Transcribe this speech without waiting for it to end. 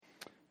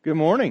Good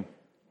morning.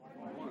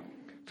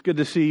 It's good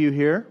to see you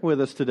here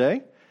with us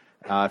today.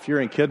 If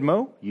you're in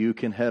Kidmo, you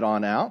can head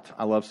on out.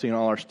 I love seeing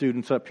all our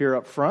students up here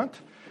up front.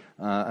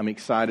 I'm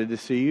excited to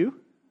see you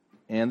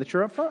and that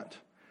you're up front.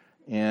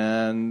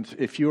 And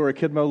if you are a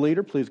Kidmo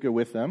leader, please go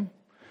with them.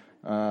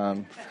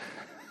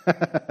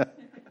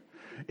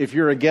 If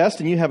you're a guest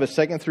and you have a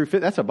second through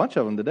fifth, that's a bunch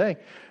of them today.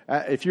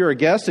 If you're a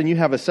guest and you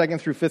have a second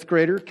through fifth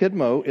grader,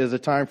 Kidmo is a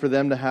time for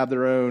them to have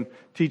their own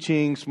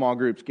teaching, small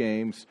groups,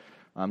 games,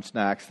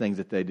 snacks, things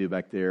that they do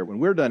back there. When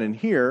we're done in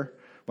here,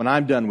 when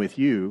I'm done with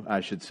you,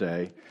 I should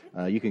say,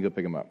 you can go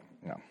pick them up.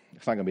 No,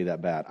 it's not going to be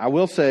that bad. I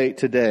will say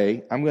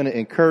today, I'm going to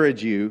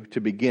encourage you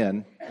to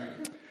begin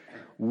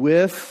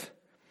with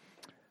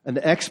an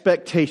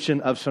expectation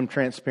of some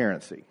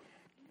transparency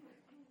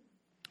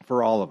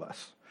for all of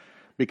us.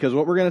 Because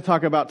what we're going to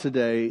talk about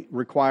today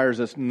requires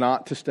us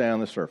not to stay on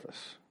the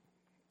surface.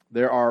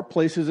 There are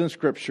places in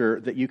Scripture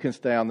that you can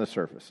stay on the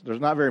surface. There's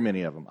not very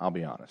many of them, I'll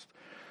be honest.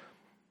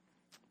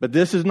 But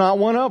this is not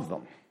one of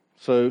them.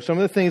 So some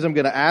of the things I'm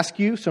going to ask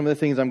you, some of the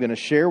things I'm going to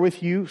share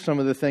with you, some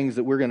of the things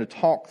that we're going to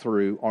talk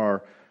through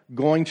are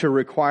going to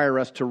require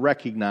us to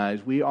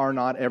recognize we are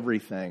not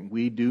everything.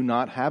 We do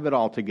not have it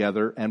all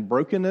together. And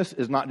brokenness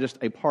is not just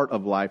a part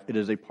of life, it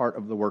is a part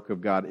of the work of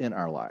God in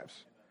our lives.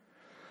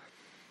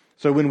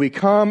 So when we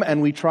come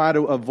and we try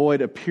to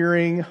avoid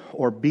appearing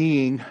or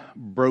being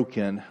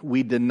broken,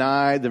 we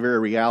deny the very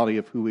reality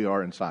of who we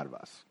are inside of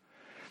us.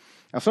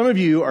 Now, some of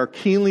you are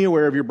keenly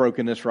aware of your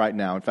brokenness right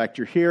now. In fact,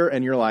 you're here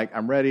and you're like,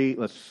 I'm ready,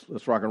 let's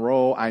rock and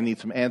roll. I need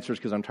some answers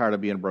because I'm tired of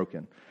being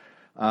broken.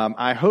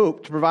 I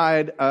hope to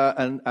provide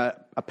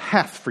a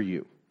path for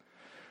you.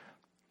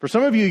 For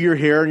some of you, you're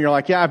here and you're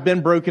like, yeah, I've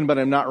been broken, but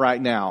I'm not right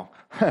now.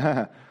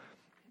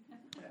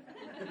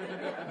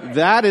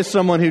 That is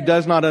someone who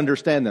does not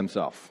understand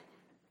themselves.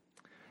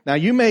 Now,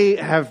 you may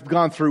have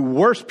gone through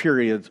worse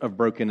periods of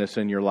brokenness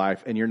in your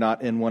life, and you're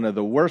not in one of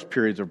the worst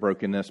periods of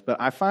brokenness, but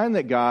I find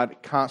that God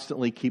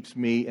constantly keeps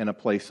me in a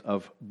place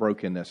of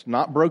brokenness.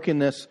 Not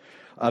brokenness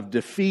of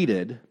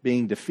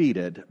being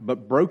defeated,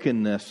 but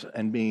brokenness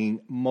and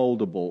being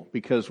moldable.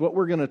 Because what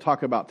we're going to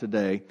talk about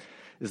today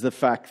is the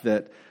fact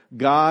that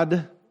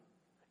God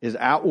is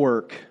at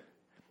work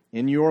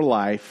in your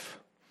life,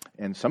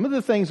 and some of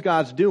the things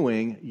God's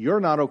doing, you're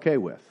not okay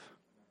with.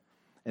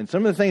 And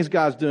some of the things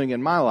God's doing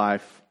in my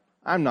life,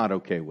 I'm not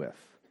okay with.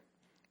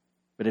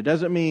 But it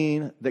doesn't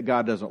mean that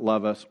God doesn't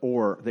love us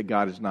or that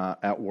God is not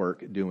at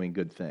work doing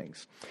good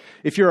things.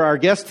 If you're our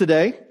guest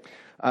today,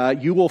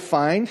 you will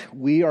find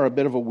we are a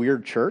bit of a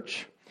weird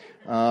church.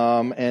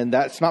 And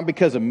that's not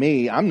because of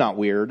me. I'm not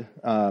weird.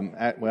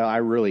 Well, I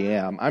really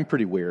am. I'm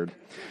pretty weird.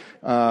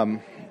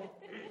 Some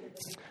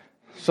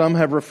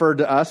have referred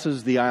to us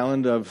as the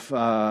island of,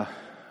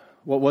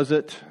 what was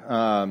it?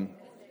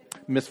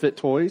 Misfit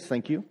toys.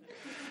 Thank you.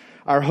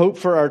 Our hope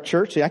for our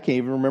church, I can't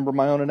even remember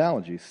my own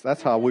analogies.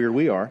 That's how weird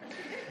we are.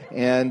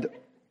 And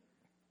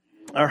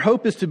our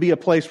hope is to be a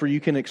place where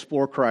you can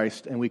explore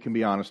Christ and we can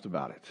be honest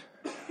about it.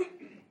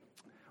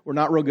 We're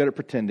not real good at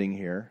pretending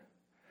here.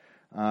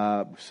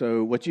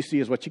 So what you see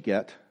is what you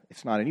get.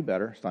 It's not any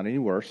better. It's not any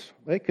worse.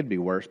 It could be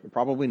worse, but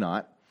probably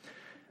not.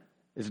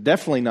 It's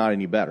definitely not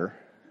any better.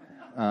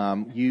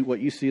 What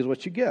you see is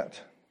what you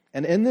get.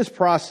 And in this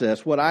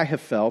process, what I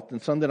have felt,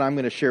 and some that I'm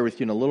going to share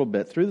with you in a little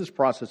bit, through this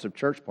process of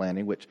church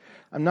planning, which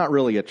I'm not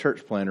really a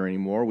church planner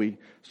anymore. We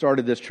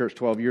started this church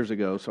 12 years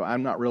ago, so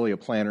I'm not really a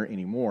planner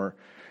anymore.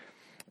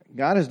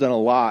 God has done a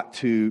lot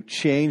to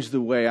change the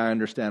way I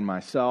understand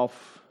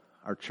myself,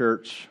 our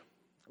church,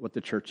 what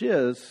the church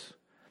is,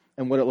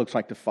 and what it looks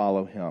like to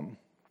follow Him.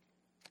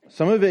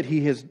 Some of it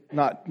He has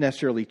not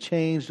necessarily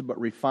changed, but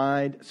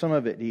refined. Some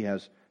of it He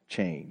has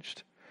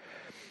changed.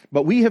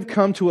 But we have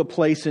come to a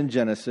place in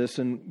Genesis,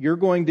 and you're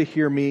going to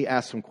hear me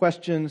ask some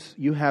questions.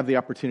 You have the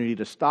opportunity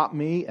to stop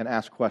me and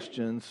ask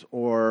questions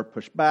or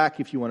push back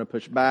if you want to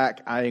push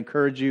back. I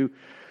encourage you,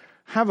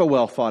 have a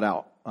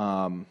well-thought-out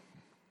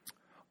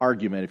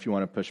argument if you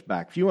want to push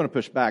back. If you want to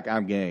push back,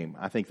 I'm game.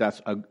 I think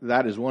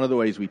that is one of the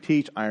ways we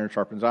teach. Iron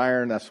sharpens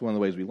iron. That's one of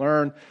the ways we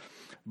learn.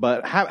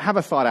 But have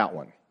a thought-out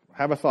one.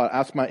 Have a thought.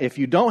 If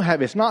you don't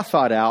have, it's not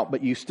thought out,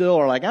 but you still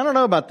are like, I don't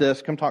know about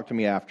this, come talk to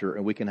me after,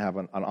 and we can have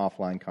an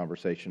offline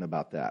conversation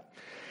about that.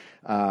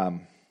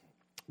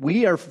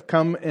 We have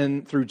come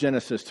in through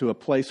Genesis to a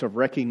place of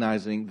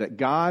recognizing that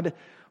God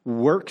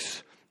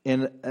works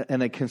in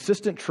a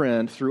consistent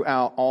trend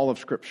throughout all of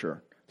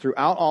Scripture,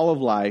 throughout all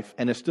of life,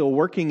 and is still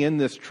working in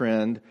this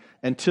trend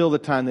until the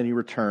time that He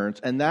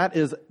returns. And that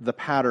is the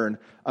pattern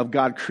of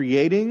God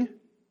creating,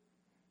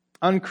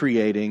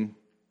 uncreating,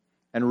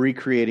 and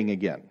recreating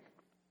again.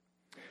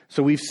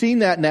 So we've seen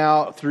that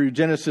now through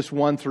Genesis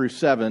 1 through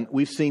 7.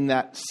 We've seen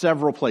that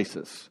several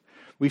places.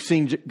 We've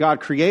seen God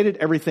created,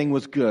 everything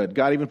was good.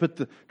 God even put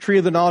the tree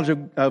of the knowledge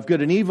of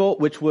good and evil,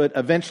 which would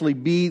eventually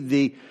be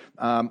the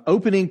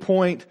opening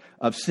point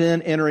of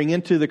sin entering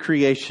into the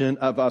creation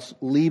of us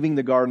leaving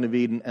the Garden of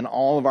Eden, and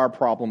all of our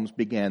problems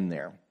began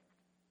there.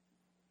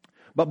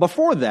 But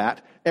before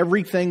that,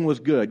 everything was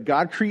good.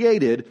 God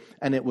created,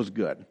 and it was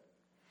good.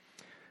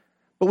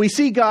 But we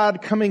see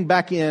God coming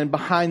back in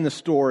behind the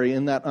story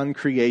in that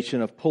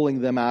uncreation of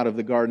pulling them out of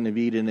the Garden of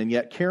Eden and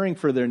yet caring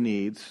for their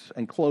needs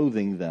and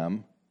clothing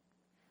them.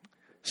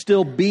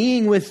 Still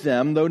being with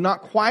them, though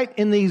not quite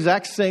in the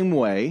exact same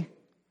way.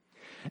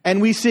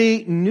 And we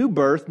see new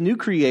birth, new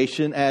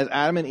creation as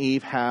Adam and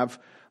Eve have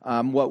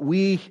what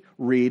we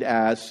read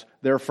as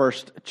their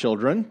first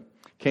children,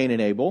 Cain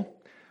and Abel.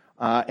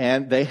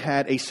 And they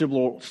had a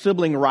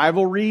sibling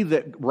rivalry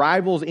that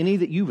rivals any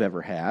that you've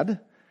ever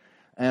had.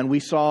 And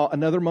we saw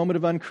another moment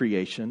of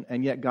uncreation,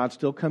 and yet God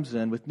still comes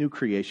in with new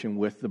creation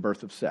with the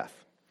birth of Seth.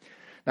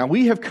 Now,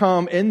 we have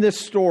come in this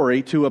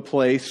story to a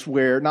place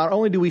where not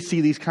only do we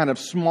see these kind of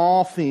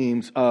small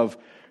themes of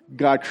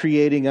God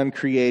creating,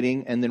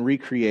 uncreating, and then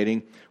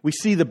recreating, we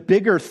see the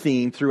bigger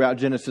theme throughout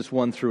Genesis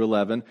 1 through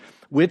 11,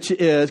 which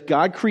is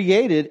God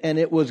created and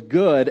it was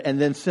good, and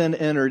then sin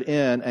entered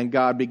in and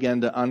God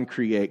began to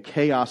uncreate.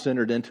 Chaos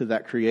entered into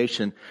that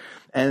creation.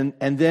 And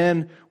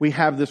then we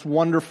have this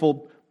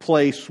wonderful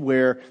place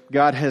where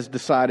God has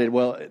decided,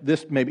 well,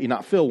 this maybe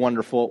not feel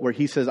wonderful, where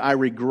he says, I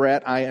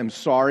regret, I am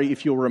sorry.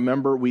 If you'll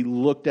remember, we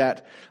looked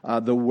at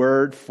the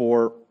word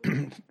for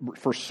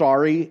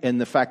sorry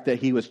and the fact that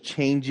he was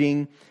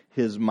changing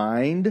his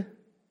mind.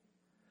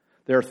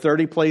 There are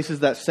 30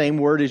 places that same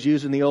word is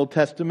used in the Old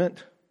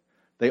Testament.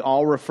 They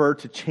all refer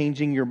to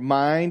changing your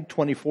mind.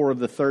 24 of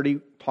the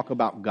 30 talk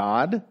about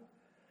God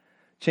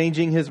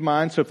changing his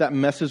mind. So if that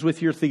messes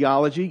with your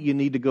theology, you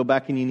need to go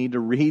back and you need to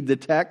read the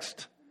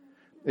text.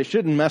 It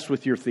shouldn't mess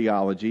with your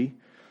theology.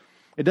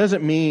 It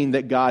doesn't mean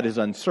that God is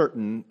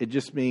uncertain. It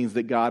just means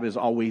that God is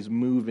always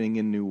moving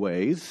in new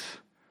ways.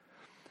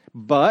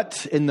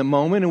 But in the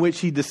moment in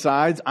which he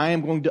decides, I am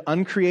going to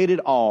uncreate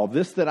it all,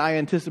 this that I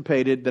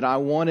anticipated, that I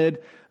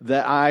wanted,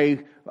 that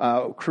I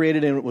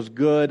created and it was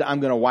good, I'm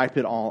going to wipe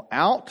it all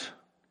out.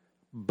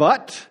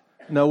 But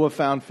Noah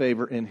found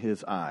favor in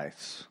his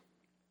eyes.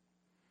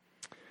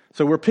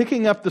 So we're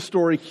picking up the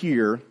story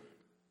here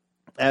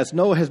as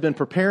Noah has been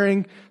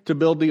preparing to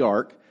build the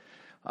ark.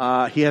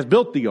 He has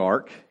built the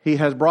ark. He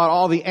has brought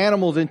all the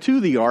animals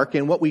into the ark.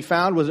 And what we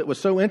found was it was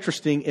so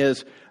interesting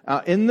is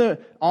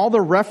all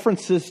the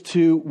references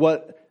to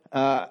what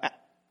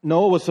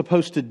Noah was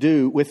supposed to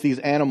do with these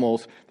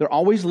animals, they're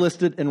always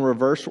listed in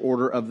reverse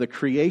order of the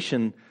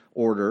creation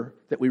order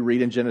that we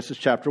read in Genesis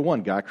chapter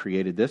 1. God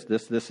created this,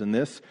 this, this, and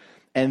this.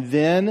 And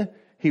then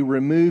he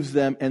removes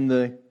them in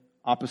the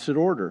opposite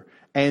order.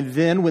 And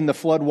then when the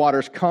flood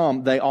waters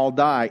come, they all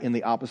die in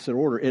the opposite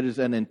order. It is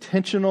an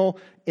intentional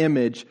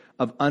image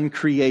of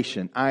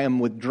uncreation. I am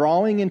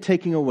withdrawing and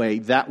taking away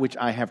that which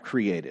I have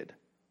created.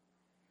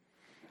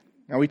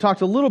 Now, we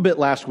talked a little bit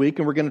last week,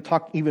 and we're going to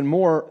talk even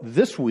more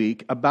this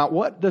week about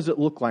what does it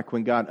look like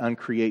when God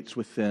uncreates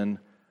within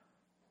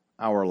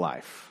our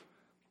life.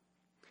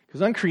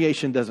 Because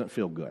uncreation doesn't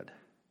feel good.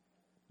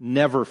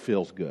 Never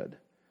feels good.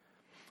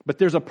 But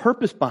there's a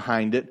purpose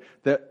behind it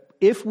that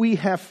if we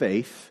have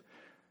faith,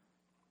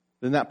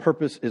 then that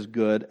purpose is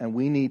good, and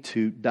we need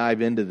to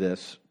dive into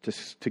this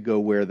to go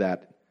where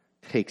that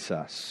takes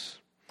us.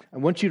 I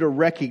want you to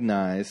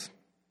recognize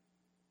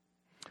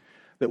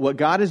that what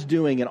God is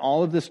doing in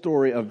all of this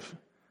story of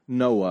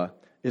Noah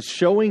is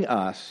showing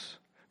us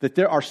that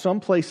there are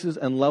some places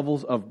and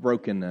levels of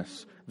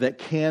brokenness that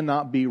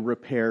cannot be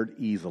repaired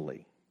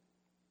easily.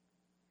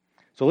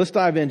 So let's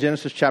dive in.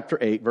 Genesis chapter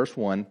 8, verse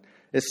 1.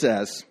 It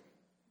says,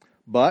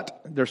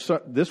 but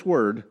this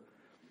word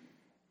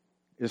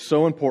is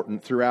so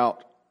important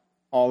throughout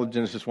all of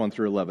Genesis 1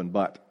 through 11.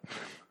 But,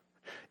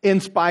 in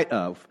spite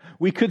of,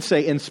 we could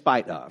say in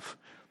spite of,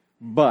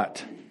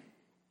 but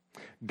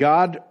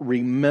God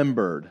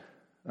remembered.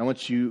 I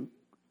want you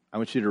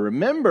to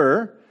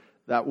remember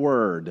that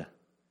word,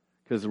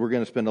 because we're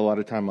going to spend a lot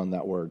of time on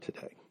that word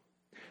today.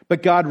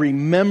 But God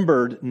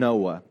remembered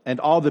Noah and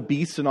all the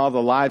beasts and all the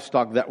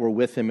livestock that were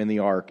with him in the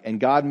ark, and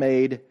God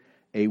made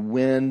a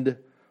wind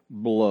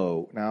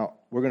blow. Now,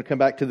 we're going to come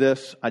back to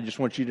this. I just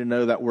want you to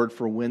know that word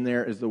for wind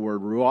there is the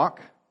word ruach.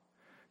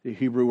 The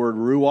Hebrew word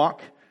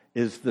ruach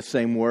is the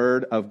same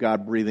word of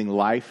God breathing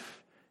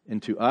life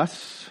into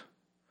us.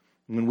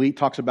 When we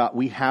talks about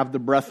we have the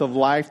breath of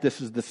life,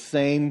 this is the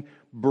same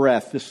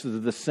breath. This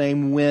is the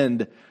same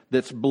wind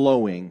that's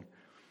blowing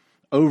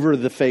over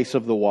the face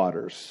of the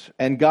waters.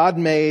 And God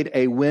made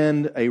a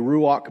wind, a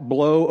ruach,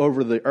 blow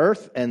over the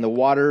earth, and the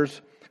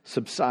waters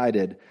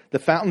subsided. The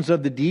fountains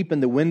of the deep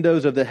and the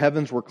windows of the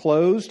heavens were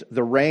closed.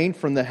 The rain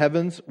from the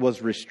heavens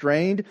was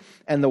restrained,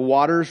 and the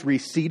waters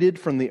receded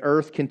from the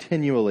earth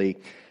continually.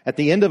 At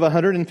the end of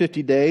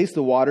 150 days,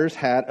 the waters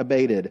had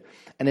abated.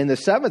 And in the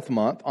 7th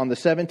month, on the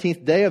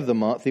 17th day of the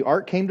month, the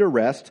ark came to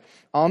rest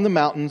on the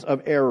mountains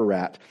of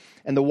Ararat.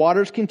 And the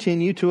waters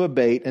continued to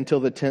abate until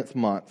the 10th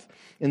month.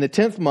 In the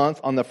 10th month,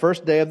 on the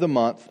first day of the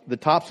month, the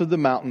tops of the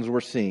mountains were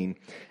seen.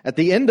 At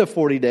the end of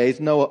 40 days,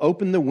 Noah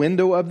opened the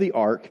window of the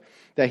ark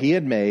that he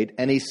had made,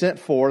 and he sent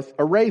forth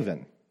a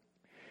raven.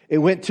 It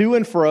went to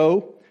and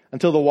fro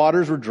until the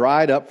waters were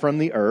dried up from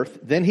the earth.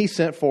 Then he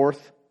sent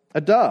forth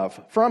a dove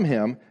from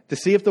him to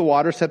see if the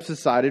waters had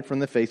subsided from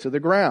the face of the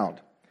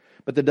ground.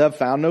 But the dove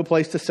found no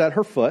place to set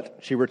her foot.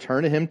 She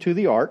returned to him to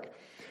the ark,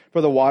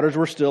 for the waters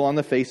were still on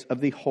the face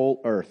of the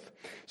whole earth.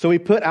 So he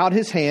put out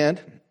his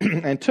hand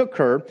and took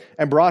her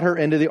and brought her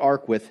into the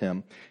ark with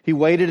him. He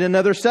waited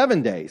another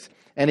 7 days,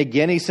 and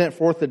again he sent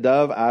forth the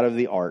dove out of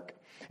the ark.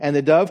 And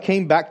the dove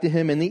came back to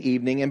him in the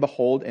evening, and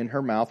behold, in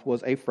her mouth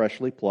was a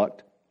freshly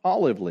plucked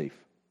olive leaf.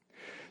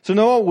 So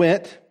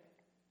Noah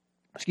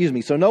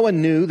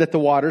knew that the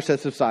waters had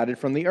subsided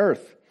from the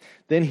earth.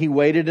 Then he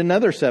waited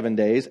another 7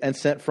 days and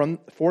sent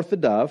forth the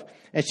dove,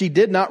 and she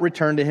did not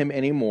return to him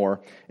any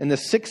more. In the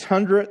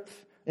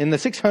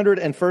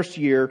 601st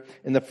year,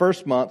 in the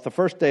first month, the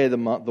first day of the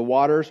month, the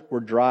waters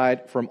were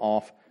dried from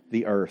off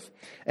the earth.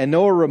 And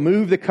Noah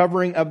removed the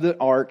covering of the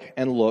ark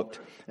and looked,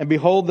 and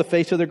behold, the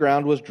face of the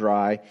ground was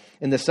dry.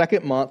 In the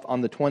second month,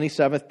 on the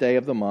 27th day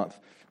of the month,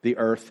 the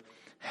earth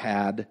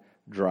had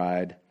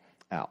dried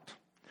out.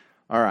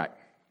 All right.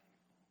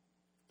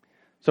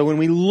 So when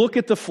we look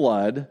at the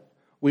flood,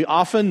 we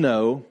often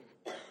know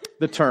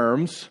the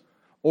terms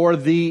or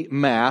the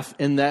math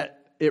in that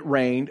it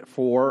rained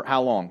for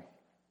how long?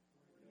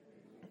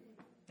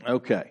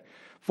 Okay.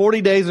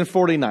 40 days and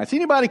 40 nights.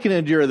 Anybody can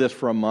endure this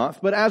for a month,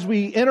 but as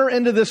we enter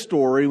into this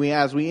story,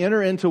 as we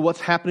enter into what's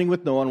happening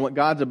with Noah and what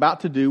God's about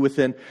to do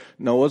within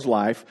Noah's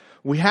life,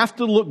 we have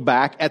to look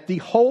back at the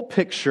whole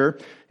picture.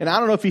 And I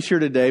don't know if he's here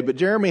today, but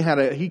Jeremy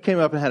he came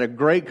up and had a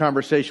great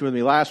conversation with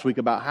me last week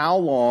about how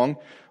long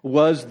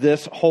was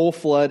this whole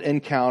flood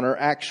encounter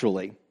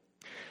actually.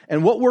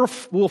 And what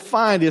we'll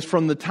find is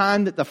from the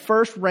time that the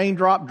first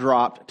raindrop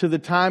dropped to the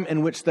time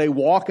in which they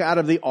walk out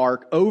of the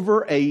ark,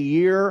 over a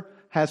year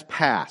has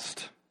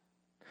passed.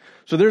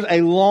 So there's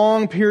a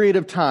long period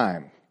of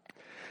time.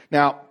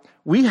 Now,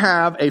 we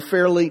have a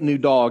fairly new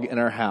dog in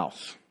our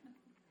house.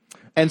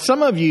 And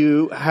some of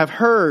you have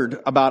heard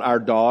about our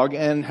dog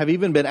and have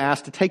even been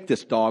asked to take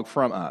this dog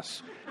from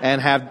us. And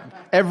have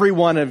every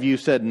one of you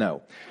said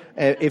no.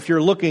 If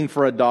you're looking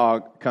for a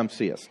dog, come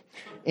see us.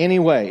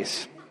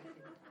 Anyways,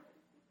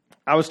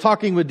 I was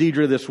talking with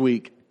Deidre this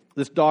week.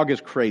 This dog is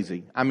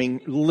crazy. I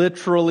mean,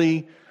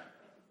 literally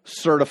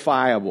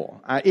certifiable.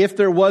 If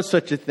there was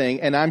such a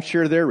thing, and I'm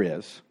sure there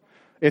is,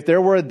 if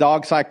there were a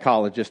dog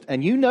psychologist,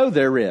 and you know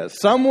there is,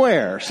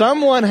 somewhere,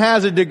 someone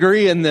has a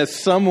degree in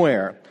this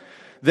somewhere,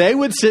 they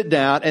would sit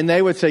down and they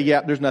would say,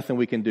 yeah, there's nothing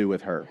we can do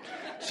with her.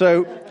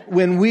 So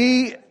when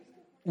we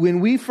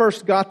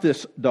first got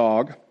this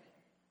dog,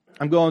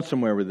 I'm going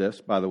somewhere with this,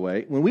 by the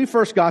way. When we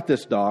first got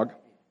this dog,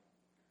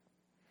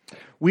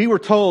 we were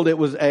told it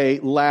was a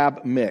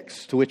lab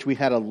mix, to which we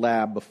had a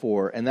lab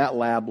before, and that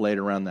lab laid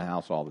around the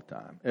house all the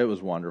time. It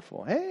was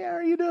wonderful. Hey, how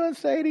are you doing,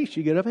 Sadie?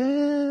 She'd get up,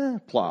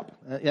 plop.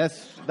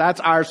 Yes, that's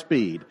our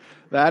speed.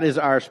 That is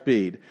our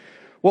speed.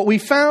 What we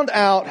found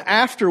out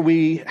after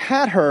we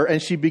had her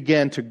and she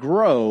began to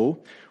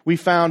grow, we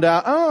found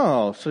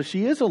out, so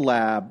she is a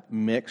lab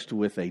mixed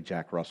with a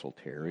Jack Russell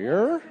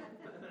Terrier,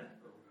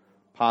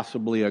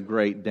 possibly a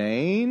Great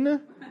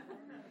Dane.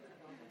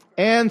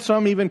 And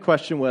some even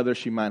question whether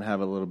she might have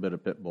a little bit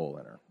of pit bull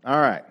in her.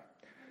 All right.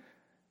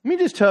 Let me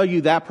just tell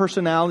you that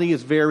personality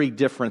is very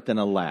different than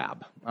a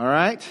lab. All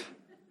right?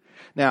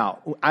 Now,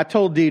 I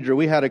told Deidre,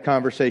 we had a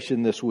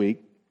conversation this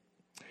week.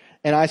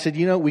 And I said,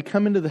 we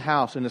come into the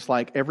house and it's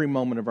like every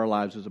moment of our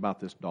lives is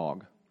about this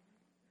dog.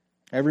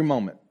 Every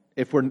moment.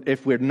 If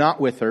we're not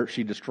with her,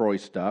 she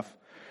destroys stuff.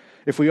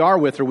 If we are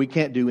with her, we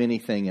can't do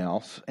anything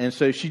else. And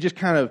so she just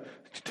kind of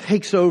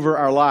takes over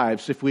our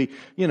lives. If we,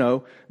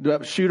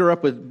 shoot her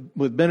up with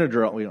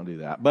Benadryl, we don't do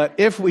that. But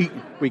if we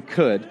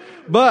could.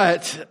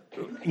 But,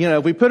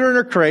 if we put her in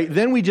her crate,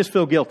 then we just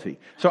feel guilty.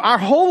 So our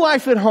whole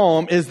life at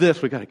home is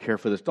this. We got to care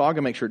for this dog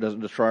and make sure it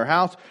doesn't destroy our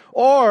house.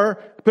 Or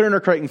put her in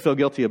her crate and feel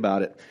guilty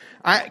about it.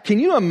 Can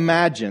you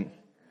imagine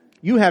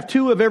you have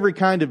two of every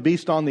kind of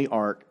beast on the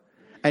ark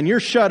and you're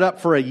shut up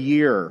for a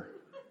year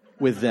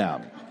with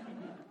them?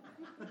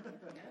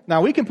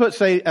 Now, we can put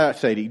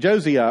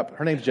Josie up.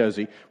 Her name's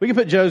Josie. We can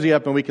put Josie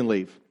up and we can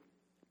leave.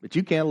 But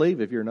you can't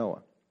leave if you're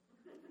Noah.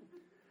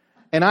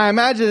 And I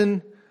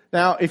imagine,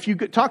 now, if you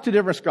talk to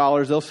different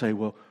scholars, they'll say,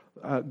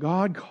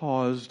 God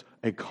caused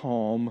a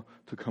calm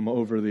to come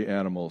over the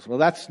animals. Well,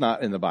 that's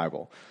not in the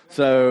Bible.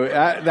 So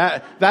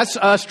that's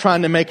us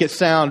trying to make it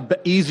sound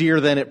easier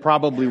than it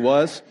probably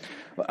was.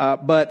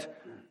 But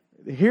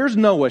here's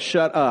Noah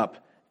shut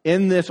up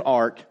in this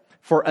ark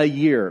for a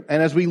year.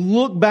 And as we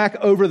look back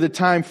over the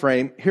time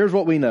frame, here's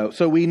what we know.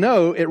 So we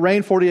know it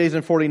rained 40 days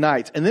and 40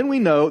 nights. And then we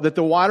know that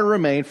the water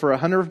remained for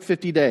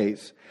 150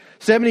 days.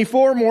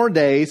 74 more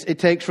days it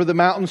takes for the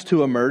mountains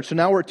to emerge. So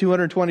now we're at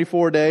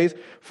 224 days.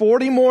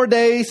 40 more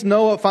days,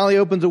 Noah finally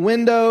opens a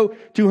window.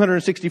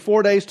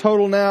 264 days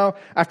total now.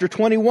 After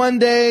 21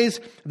 days,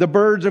 the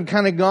birds have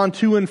kind of gone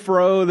to and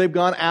fro. They've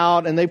gone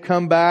out and they've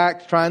come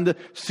back trying to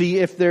see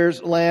if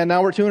there's land.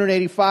 Now we're at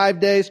 285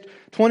 days.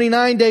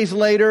 29 days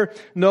later,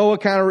 Noah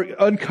kind of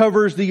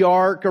uncovers the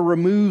ark or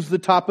removes the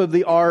top of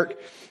the ark.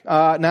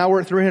 Now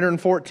we're at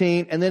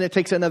 314, and then it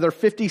takes another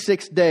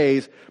 56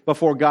 days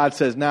before God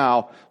says,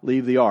 now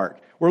leave the ark.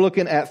 We're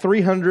looking at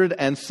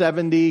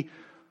 370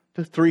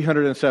 to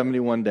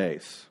 371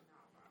 days.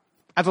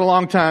 That's a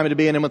long time to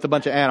be in with a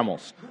bunch of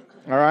animals.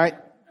 All right?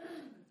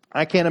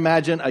 I can't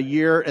imagine a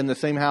year in the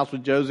same house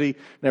with Josie,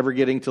 never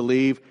getting to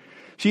leave.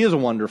 She is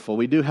wonderful.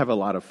 We do have a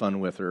lot of fun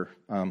with her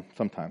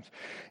sometimes.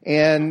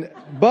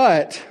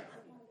 But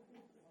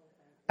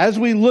as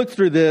we look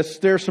through this,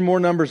 there are some more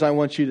numbers I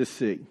want you to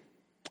see.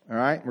 All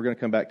right? We're going to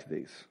come back to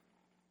these.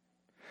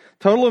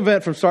 Total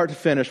event from start to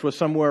finish was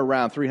somewhere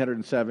around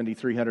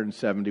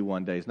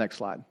 371 days. Next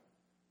slide.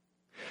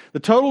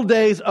 The total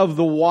days of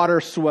the water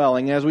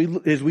swelling, as we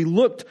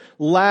looked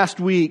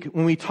last week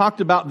when we talked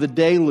about the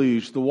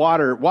deluge, the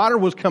water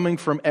was coming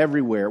from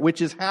everywhere,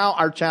 which is how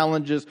our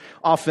challenges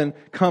often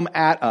come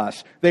at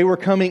us. They were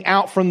coming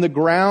out from the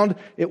ground.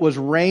 It was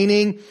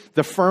raining.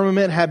 The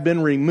firmament had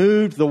been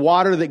removed. The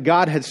water that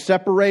God had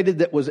separated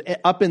that was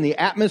up in the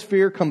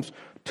atmosphere comes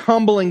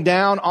tumbling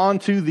down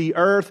onto the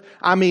earth.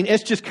 I mean,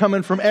 it's just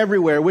coming from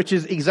everywhere, which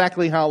is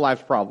exactly how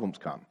life's problems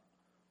come.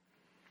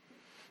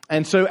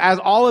 And so as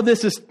all of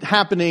this is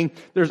happening,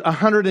 there's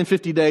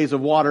 150 days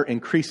of water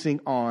increasing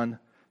on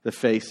the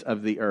face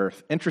of the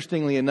earth.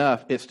 Interestingly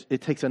enough, it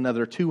takes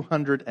another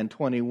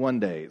 221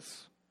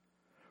 days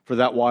for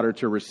that water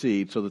to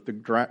recede so that the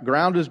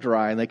ground is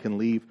dry and they can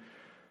leave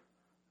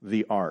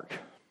the ark.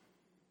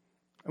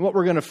 And what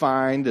we're going to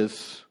find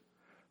is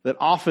that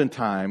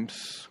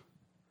oftentimes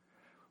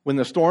when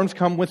the storms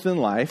come within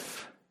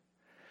life,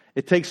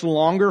 it takes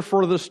longer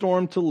for the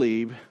storm to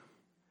leave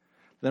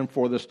than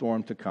for the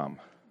storm to come.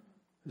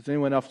 Has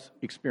anyone else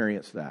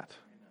experienced that?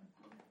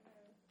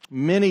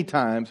 Many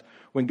times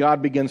when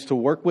God begins to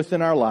work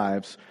within our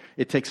lives,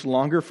 it takes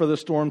longer for the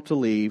storm to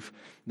leave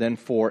than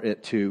for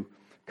it to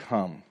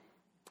come.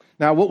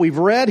 Now, what we've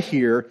read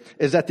here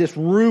is that this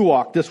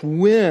ruach, this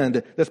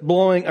wind that's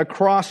blowing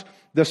across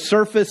the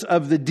surface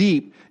of the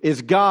deep,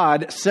 is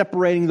God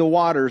separating the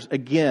waters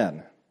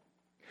again.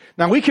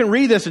 Now, we can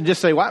read this and just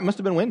say, well, it must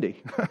have been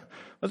windy. Must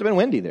have been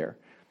windy there.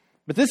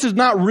 But this is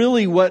not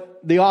really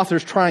what the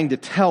author's trying to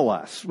tell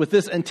us. With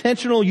this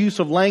intentional use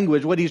of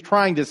language, what he's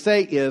trying to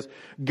say is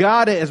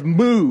God has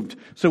moved.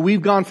 So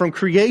we've gone from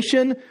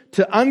creation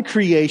to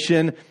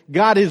uncreation.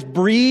 God is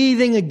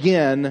breathing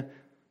again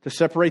to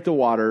separate the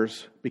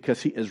waters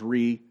because he is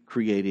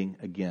recreating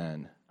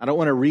again. I don't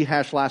want to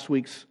rehash last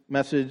week's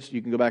message.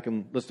 You can go back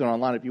and listen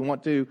online if you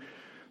want to.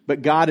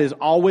 But God is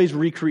always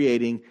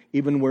recreating,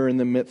 even when we're in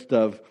the midst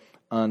of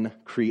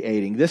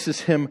uncreating. This is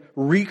him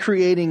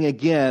recreating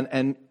again,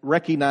 and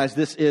recognize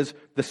this is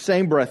the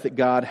same breath that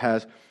God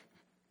has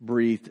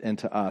breathed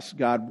into us.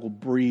 God will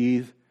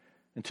breathe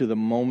into the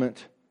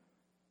moment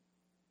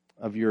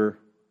of your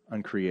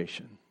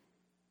uncreation.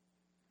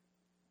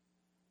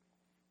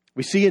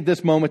 We see at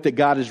this moment that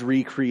God is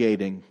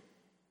recreating.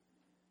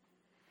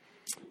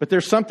 But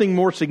there's something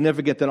more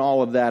significant than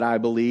all of that, I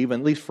believe,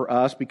 at least for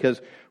us,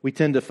 because we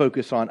tend to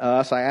focus on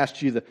us. I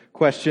asked you the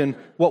question,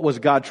 what was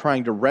God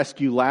trying to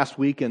rescue last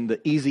week? And the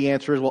easy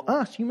answer is, well,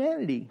 us,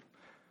 humanity.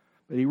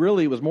 But he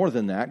really was more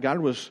than that. God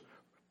was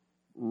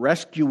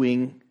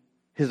rescuing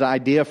his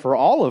idea for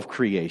all of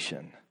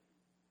creation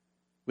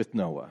with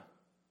Noah.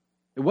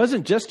 It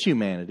wasn't just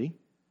humanity.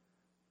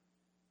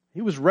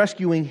 He was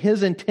rescuing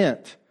his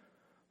intent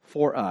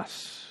for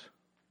us.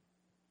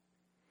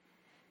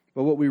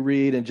 But what we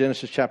read in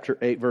Genesis chapter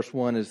 8, verse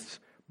 1 is,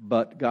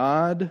 but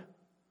God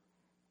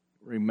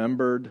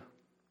remembered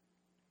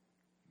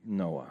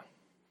Noah.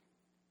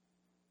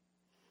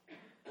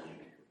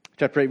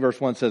 Chapter 8,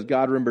 verse 1 says,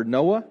 God remembered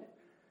Noah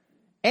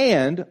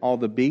and all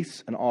the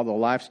beasts and all the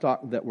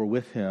livestock that were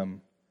with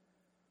him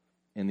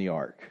in the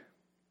ark.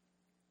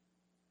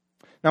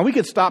 Now, we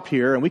could stop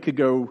here and we could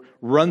go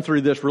run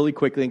through this really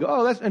quickly and go,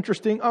 oh, that's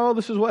interesting. Oh,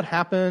 this is what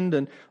happened.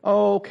 And,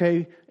 oh,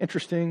 okay,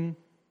 interesting.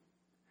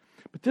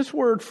 But this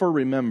word for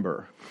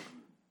remember,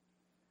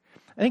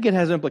 I think it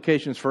has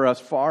implications for us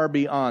far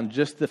beyond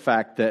just the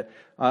fact that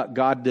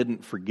God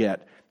didn't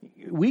forget.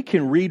 We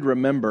can read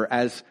remember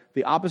as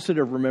the opposite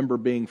of remember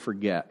being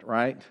forget,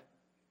 right?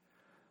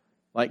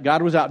 Like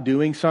God was out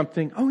doing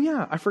something. Oh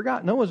yeah, I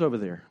forgot Noah's over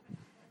there.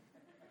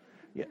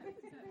 Yeah.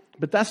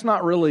 But that's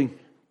not really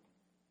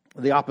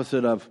the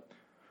opposite of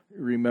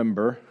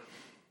remember.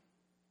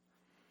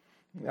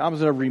 The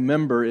opposite of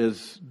remember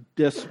is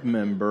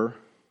dismember.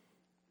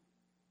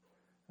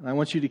 And I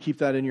want you to keep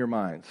that in your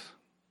minds.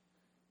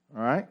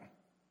 All right?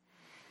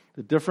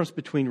 The difference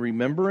between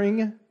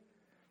remembering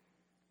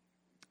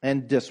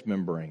and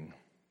dismembering.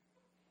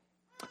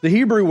 The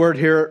Hebrew word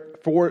here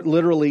for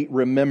literally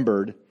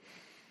remembered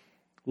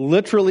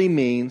literally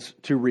means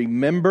to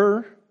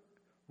remember,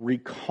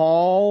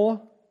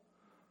 recall,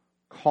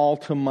 call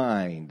to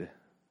mind.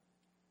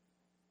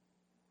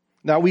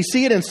 Now, we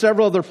see it in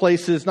several other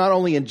places, not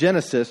only in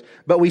Genesis,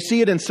 but we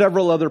see it in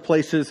several other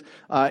places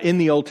in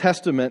the Old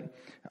Testament.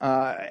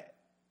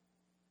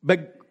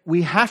 But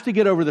we have to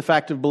get over the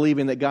fact of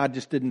believing that God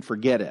just didn't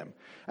forget him.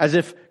 As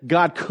if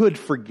God could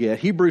forget.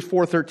 Hebrews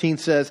 4:13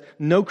 says,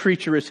 no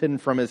creature is hidden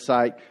from his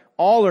sight.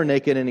 All are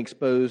naked and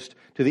exposed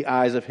to the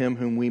eyes of him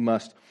whom we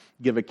must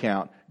give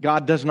account.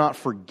 God does not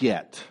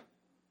forget.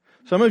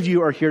 Some of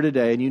you are here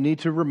today and you need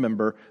to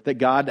remember that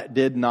God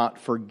did not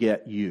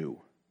forget you.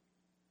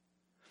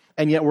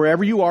 And yet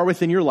wherever you are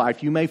within your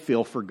life, you may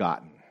feel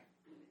forgotten.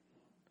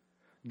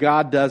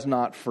 God does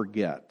not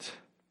forget.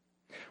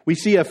 We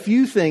see a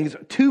few things,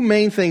 two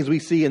main things we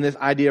see in this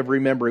idea of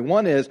remembering.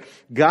 One is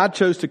God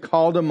chose to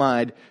call to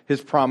mind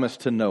His promise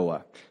to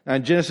Noah. Now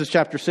in Genesis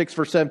chapter 6,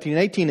 verse 17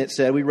 and 18, it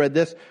said, we read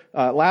this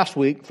last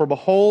week, "For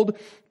behold,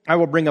 I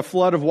will bring a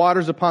flood of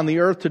waters upon the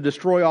earth to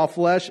destroy all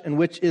flesh, in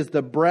which is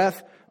the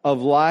breath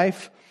of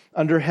life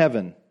under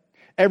heaven.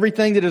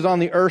 Everything that is on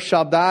the earth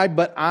shall die,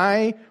 but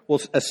I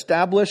will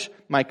establish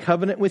my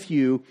covenant with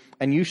you,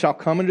 and you shall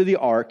come into the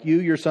ark, you,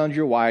 your sons,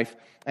 your wife,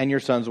 and your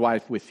son's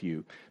wife with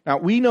you." Now,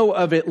 we know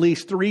of at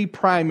least three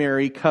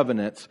primary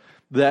covenants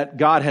that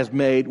God has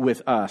made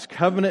with us.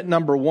 Covenant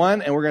number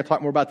one, and we're going to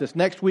talk more about this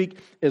next week,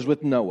 is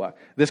with Noah.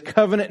 This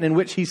covenant in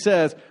which he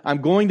says,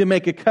 "I'm going to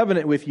make a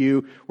covenant with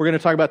you." We're going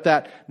to talk about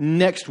that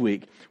next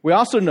week. We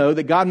also know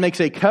that God makes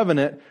a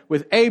covenant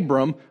with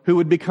Abram, who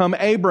would become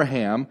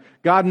Abraham.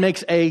 God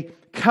makes a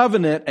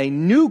covenant, a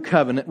new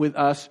covenant with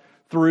us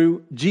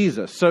through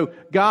Jesus. So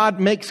God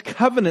makes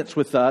covenants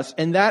with us,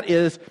 and that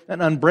is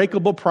an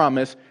unbreakable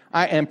promise.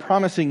 I am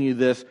promising you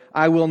this.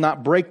 I will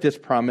not break this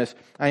promise.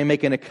 I am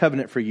making a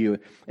covenant for you.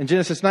 In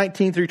Genesis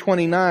 19 through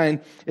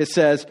 29, it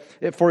says,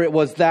 "For it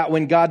was that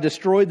when God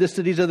destroyed the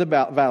cities of the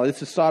valley,"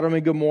 this is Sodom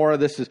and Gomorrah,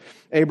 this is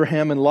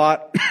Abraham and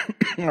Lot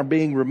are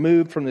being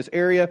removed from this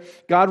area.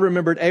 "God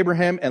remembered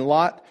Abraham and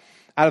Lot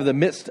out of the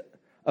midst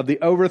of the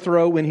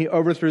overthrow when He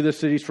overthrew the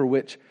cities for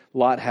which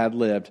Lot had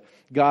lived."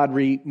 God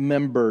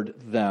remembered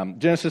them.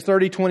 Genesis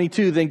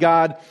 30:22, "Then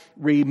God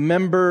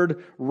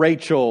remembered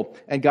Rachel,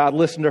 and God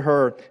listened to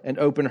her and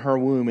opened her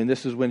womb." And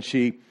this is when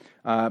she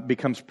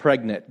becomes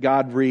pregnant.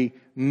 God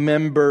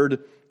remembered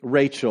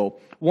Rachel.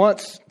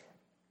 Once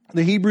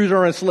the Hebrews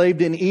are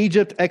enslaved in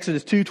Egypt,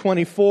 Exodus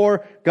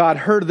 2:24, God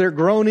heard their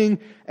groaning,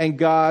 and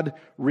God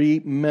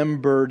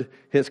remembered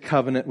His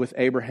covenant with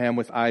Abraham,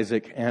 with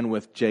Isaac, and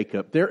with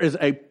Jacob. There is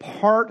a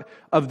part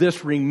of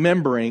this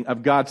remembering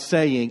of God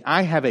saying,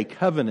 "I have a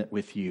covenant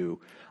with you.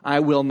 I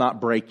will not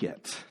break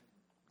it.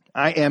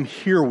 I am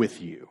here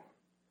with you."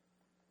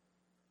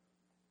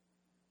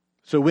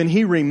 So when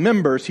He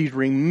remembers, He's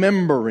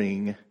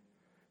remembering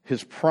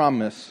His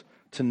promise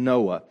to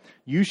Noah.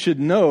 You should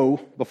know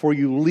before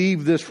you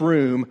leave this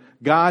room,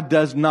 God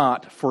does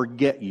not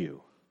forget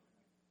you.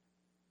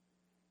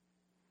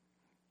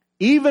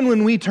 Even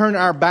when we turn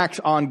our backs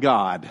on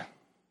God,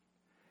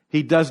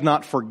 He does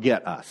not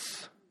forget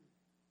us.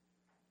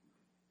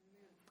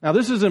 Now,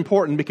 this is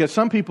important because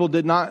some people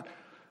did not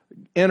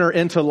enter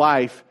into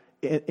life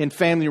in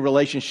family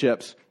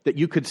relationships that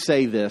you could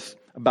say this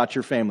about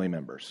your family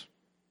members.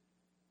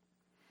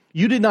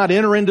 You did not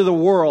enter into the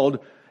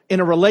world in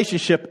a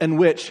relationship in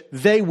which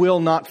they will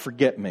not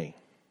forget me.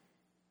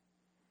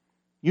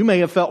 You may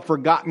have felt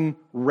forgotten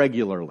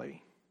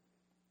regularly.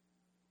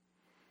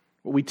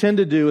 What we tend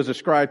to do is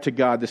ascribe to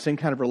God the same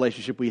kind of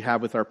relationship we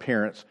have with our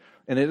parents.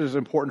 And it is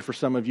important for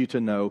some of you to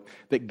know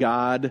that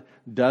God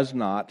does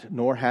not,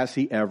 nor has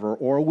He ever,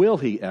 or will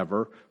He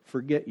ever,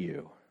 forget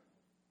you.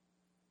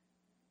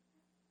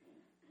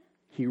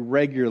 He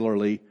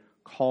regularly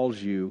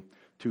calls you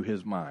to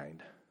His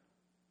mind.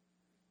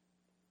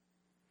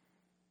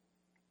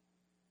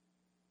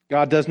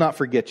 God does not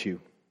forget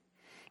you.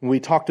 When we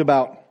talked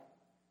about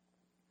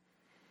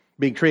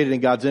being created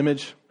in God's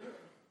image,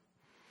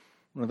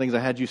 one of the things I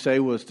had you say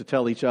was to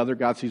tell each other,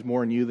 God sees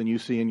more in you than you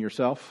see in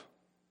yourself.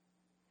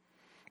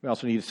 We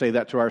also need to say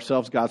that to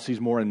ourselves. God sees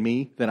more in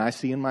me than I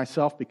see in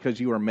myself because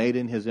you are made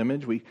in His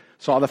image. We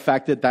saw the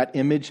fact that that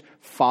image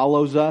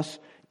follows us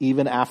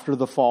even after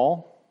the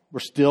fall. We're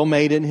still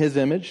made in His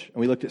image.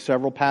 And we looked at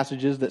several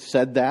passages that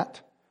said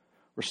that.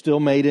 We're still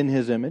made in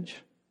His image.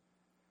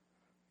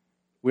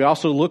 We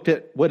also looked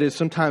at what is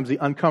sometimes the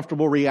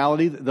uncomfortable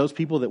reality that those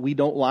people that we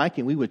don't like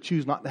and we would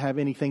choose not to have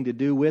anything to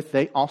do with,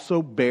 they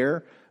also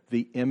bear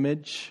the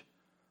image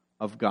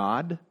of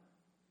God.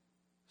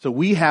 So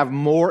we have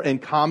more in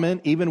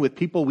common even with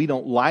people we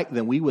don't like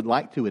than we would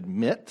like to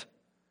admit.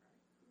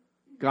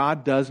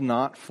 God does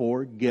not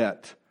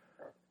forget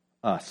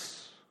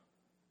us,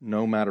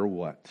 no matter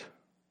what.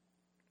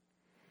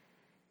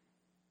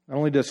 Not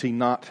only does He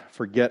not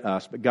forget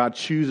us, but God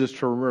chooses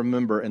to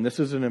remember, and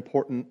this is an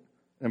important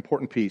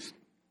piece.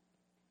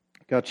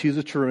 God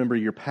chooses to remember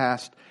your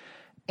past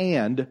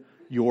and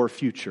your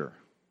future.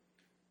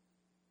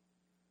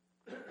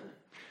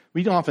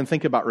 We don't often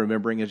think about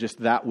remembering as just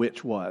that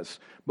which was.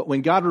 But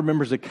when God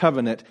remembers a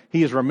covenant,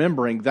 He is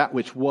remembering that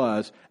which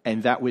was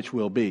and that which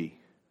will be.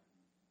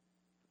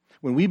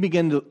 When we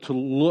begin to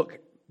look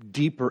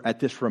deeper at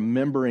this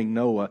remembering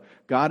Noah,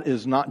 God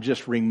is not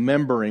just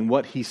remembering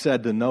what He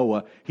said to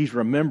Noah, He's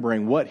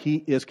remembering what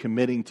He is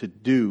committing to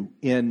do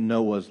in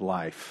Noah's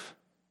life.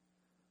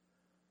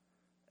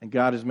 And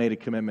God has made a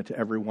commitment to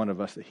every one of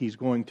us that He's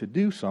going to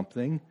do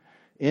something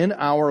in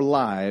our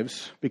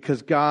lives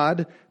because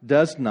God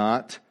does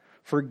not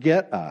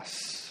forget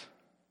us.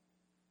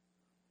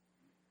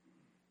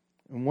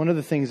 And one of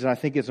the things that I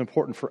think is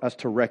important for us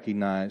to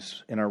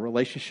recognize in our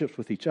relationships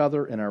with each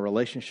other, in our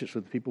relationships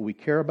with the people we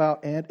care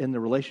about, and in the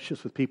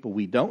relationships with people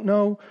we don't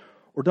know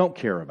or don't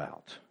care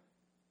about,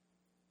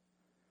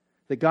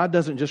 that God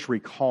doesn't just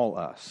recall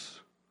us.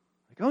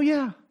 Like, oh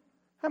yeah,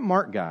 that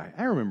Mark guy,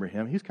 I remember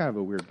him. He's kind of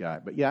a weird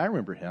guy, but yeah, I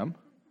remember him.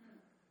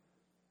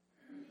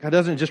 God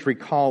doesn't just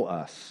recall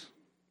us.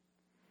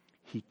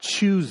 He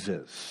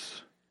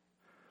chooses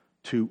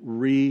to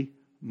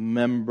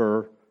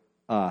remember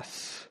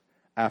us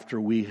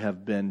after we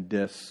have been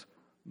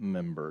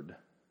dismembered.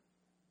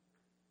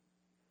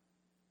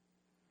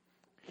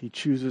 He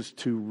chooses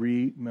to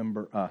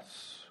remember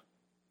us.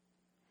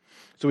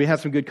 So we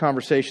had some good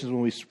conversations when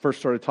we first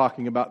started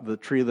talking about the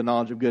tree of the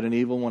knowledge of good and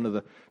evil. One of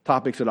the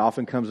topics that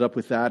often comes up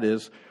with that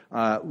is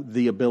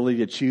the ability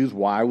to choose.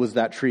 Why was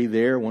that tree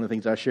there? One of the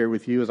things I shared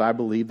with you is I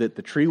believe that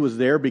the tree was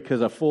there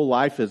because a full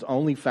life is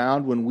only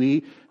found when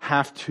we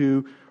have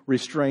to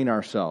restrain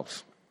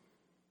ourselves.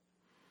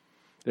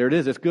 There it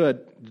is. It's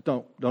good.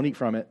 Don't eat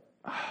from it.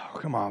 Oh,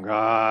 come on,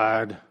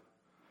 God.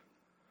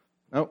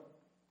 Nope.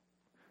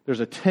 There's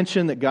a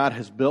tension that God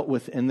has built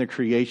within the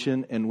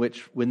creation in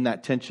which when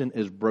that tension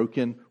is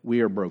broken,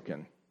 we are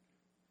broken.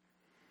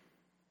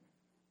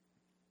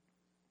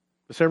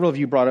 Several of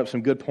you brought up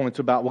some good points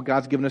about, well,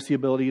 God's given us the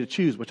ability to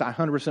choose, which I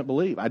 100%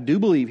 believe. I do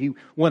believe He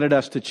wanted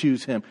us to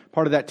choose Him.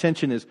 Part of that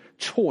tension is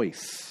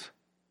choice.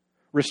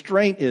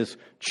 Restraint is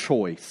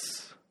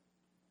choice.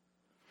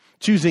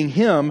 Choosing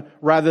Him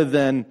rather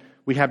than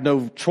we have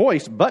no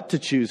choice but to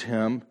choose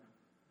Him.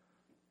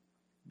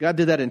 God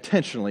did that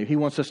intentionally. He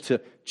wants us to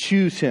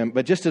choose Him.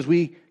 But just as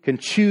we can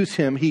choose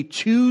Him, He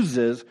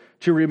chooses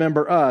to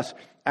remember us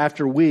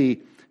after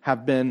we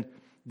have been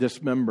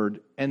dismembered.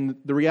 And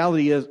the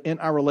reality is, in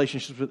our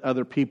relationships with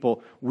other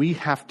people, we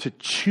have to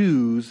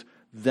choose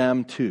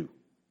them too.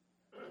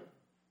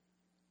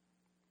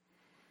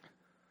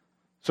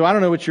 So I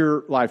don't know what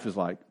your life is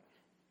like.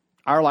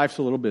 Our life's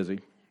a little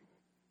busy.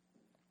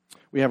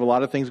 We have a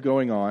lot of things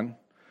going on.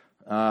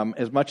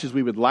 As much as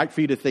we would like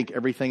for you to think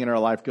everything in our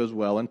life goes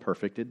well and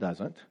perfect, it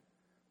doesn't.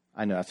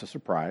 I know that's a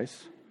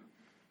surprise.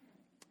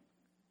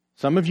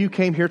 Some of you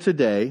came here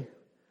today,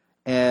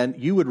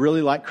 and you would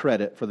really like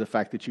credit for the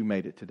fact that you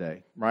made it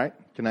today, right?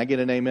 Can I get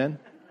an amen?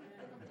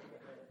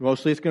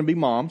 Mostly it's going to be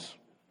moms.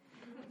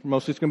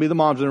 Mostly it's going to be the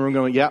moms in the room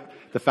going, yeah,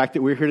 the fact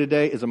that we're here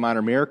today is a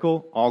minor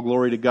miracle. All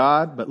glory to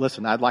God. But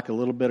listen, I'd like a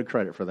little bit of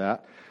credit for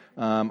that.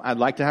 I'd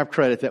like to have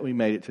credit that we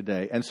made it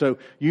today. And so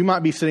you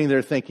might be sitting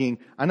there thinking,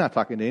 I'm not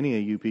talking to any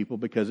of you people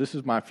because this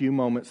is my few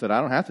moments that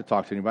I don't have to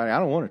talk to anybody. I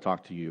don't want to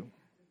talk to you.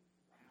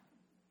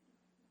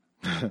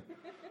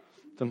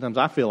 Sometimes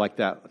I feel like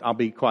that. I'll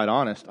be quite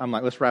honest. I'm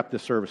like, let's wrap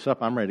this service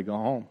up. I'm ready to go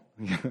home.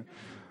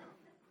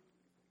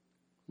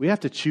 We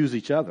have to choose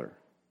each other.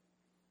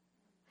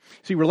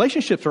 See,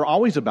 relationships are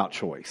always about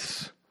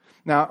choice.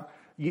 Now,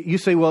 you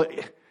say, well,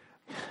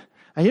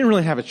 I didn't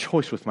really have a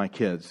choice with my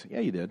kids.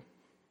 Yeah, you did.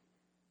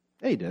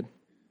 Yeah, you did.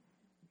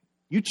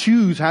 You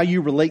choose how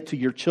you relate to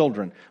your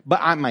children.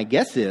 But my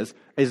guess is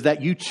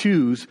that you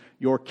choose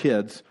your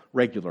kids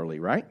regularly,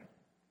 right?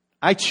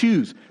 I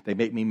choose. They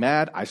make me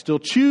mad. I still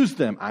choose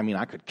them. I mean,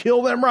 I could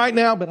kill them right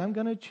now, but I'm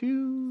going to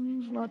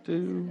choose not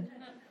to.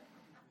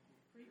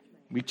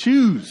 We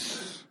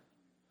choose.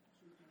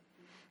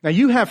 Now,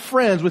 you have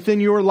friends within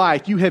your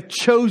life. You have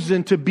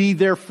chosen to be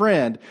their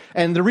friend.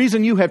 And the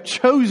reason you have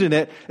chosen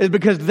it is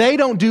because they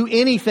don't do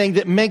anything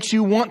that makes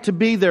you want to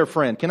be their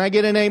friend. Can I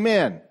get an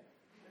amen?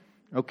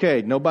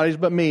 Okay, nobody's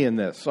but me in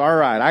this. All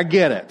right, I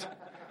get it.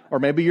 Or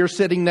maybe you're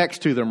sitting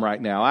next to them right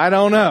now. I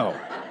don't know.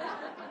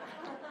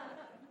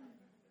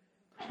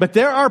 But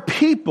there are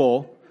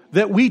people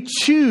that we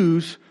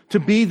choose to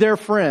be their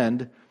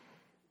friend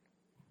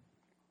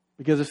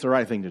because it's the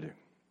right thing to do.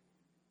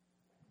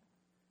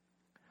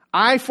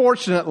 I,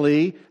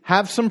 fortunately,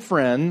 have some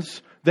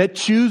friends that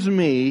choose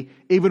me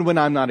even when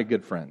I'm not a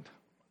good friend.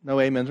 No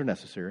amens are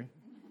necessary.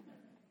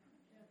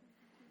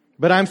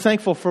 But I'm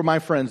thankful for my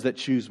friends that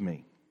choose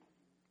me.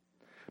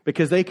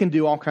 Because they can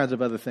do all kinds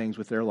of other things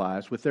with their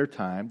lives, with their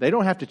time. They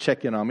don't have to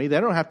check in on me. They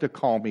don't have to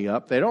call me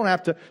up. They don't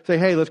have to say,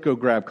 hey, let's go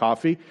grab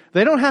coffee.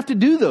 They don't have to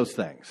do those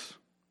things.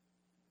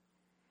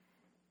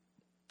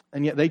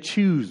 And yet they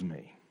choose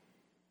me.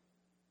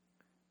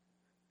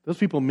 Those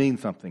people mean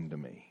something to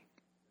me.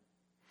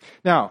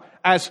 Now,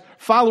 as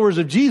followers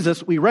of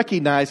Jesus, we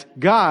recognize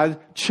God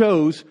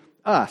chose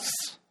us.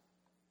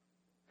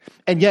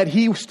 And yet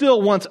He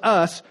still wants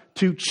us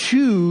to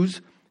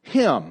choose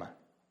Him.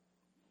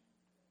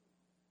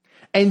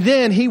 And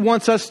then He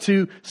wants us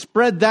to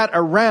spread that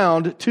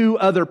around to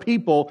other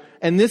people.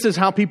 And this is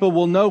how people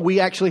will know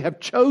we actually have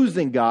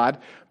chosen God,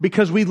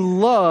 because we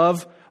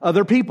love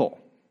other people.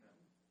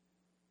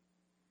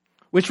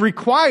 Which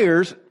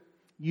requires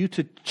you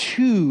to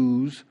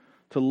choose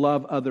to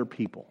love other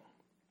people.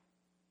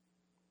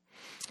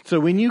 So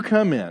when you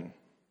come in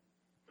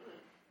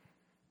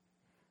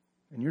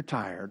and you're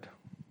tired,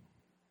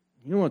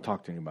 you don't want to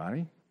talk to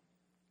anybody,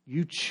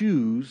 you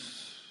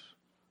choose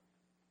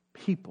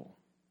people.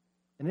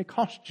 And it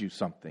costs you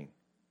something.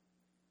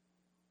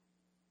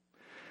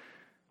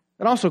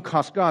 It also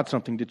costs God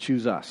something to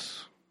choose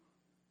us.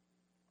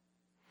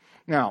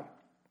 Now,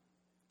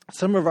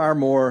 some of our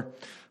more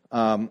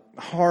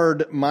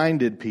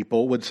hard-minded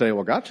people would say,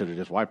 well, God should have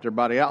just wiped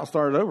everybody out and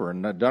started over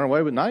and done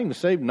away with, not even to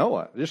save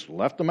Noah. Just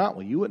left them out.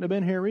 Well, you wouldn't have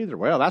been here either.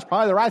 Well, that's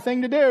probably the right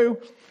thing to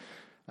do.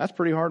 That's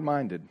pretty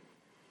hard-minded.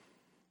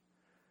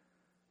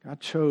 God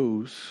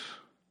chose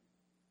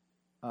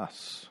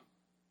us.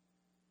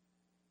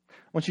 I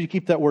want you to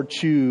keep that word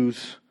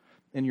choose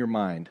in your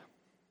mind,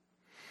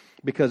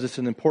 because it's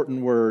an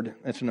important word.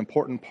 It's an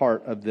important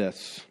part of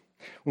this.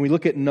 When we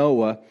look at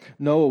Noah,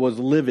 Noah was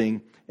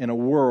living in a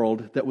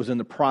world that was in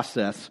the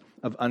process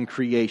of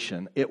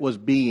uncreation. It was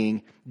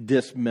being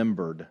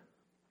dismembered.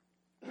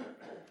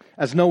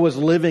 As Noah's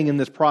living in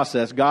this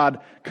process,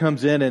 God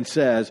comes in and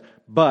says,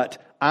 but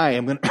I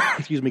am going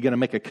to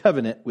make a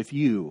covenant with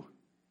you.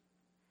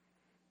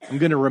 I'm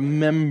going to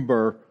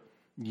remember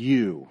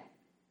you.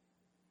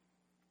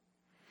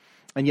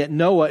 And yet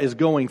Noah is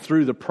going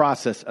through the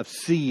process of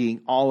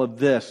seeing all of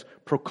this,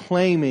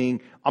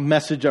 proclaiming a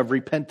message of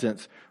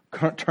repentance,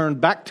 turn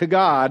back to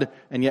God,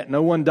 and yet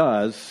no one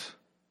does.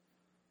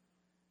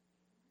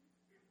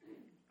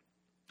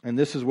 And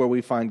this is where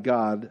we find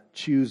God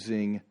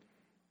choosing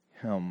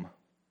him.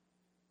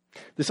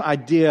 This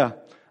idea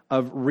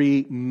of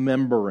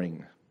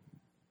remembering.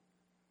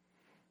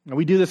 Now,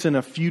 we do this in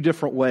a few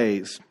different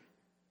ways.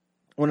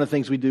 One of the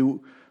things we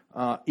do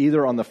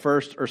either on the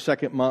first or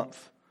second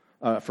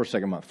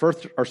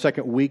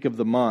week of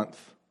the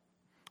month,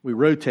 we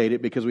rotate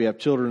it because we have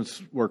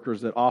children's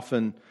workers that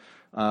often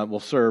will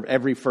serve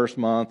every first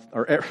month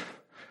or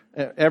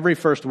every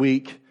first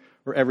week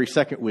or every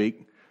second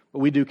week. But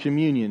we do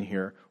communion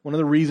here. One of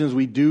the reasons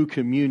we do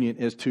communion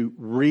is to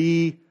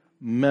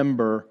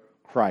remember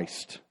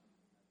Christ.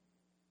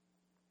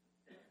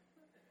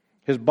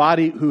 His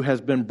body who has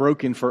been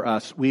broken for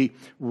us. We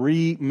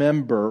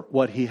remember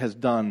what He has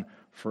done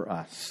for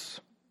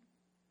us.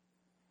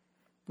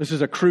 This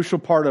is a crucial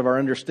part of our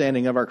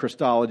understanding of our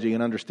Christology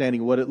and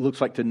understanding what it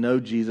looks like to know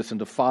Jesus and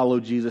to follow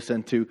Jesus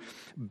and to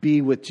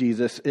be with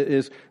Jesus. It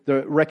is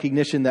the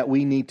recognition that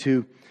we need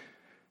to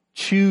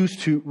choose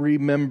to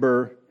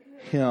remember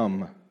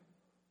Him.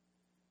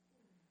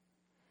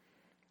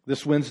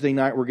 This Wednesday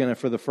night, we're going to,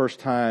 for the first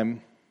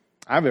time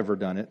I've ever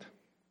done it,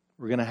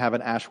 we're going to have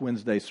an Ash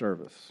Wednesday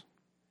service.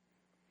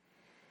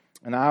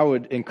 And I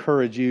would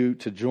encourage you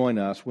to join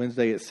us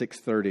Wednesday at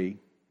 6:30.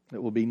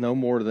 It will be no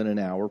more than an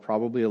hour,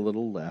 probably a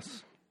little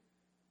less.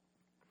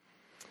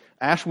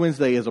 Ash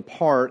Wednesday is a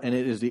part, and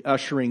it is the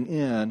ushering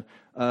in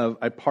of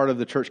a part of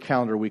the church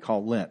calendar we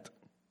call Lent.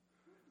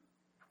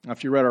 Now,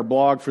 if you read our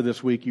blog for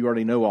this week, you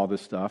already know all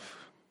this stuff.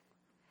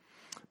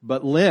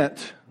 But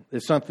Lent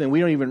is something, we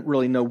don't even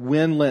really know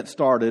when Lent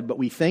started, but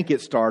we think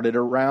it started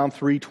around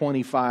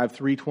 325,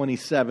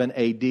 327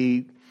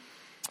 AD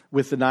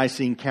with the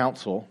Nicene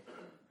Council.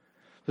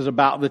 This is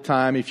about the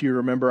time, if you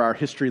remember our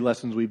history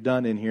lessons we've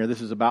done in here, this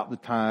is about the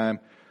time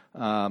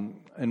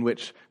in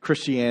which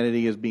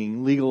Christianity is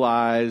being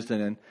legalized,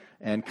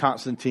 and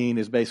Constantine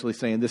is basically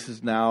saying this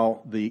is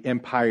now the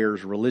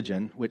empire's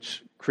religion,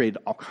 which created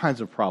all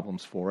kinds of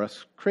problems for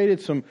us, created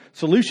some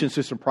solutions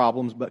to some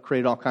problems, but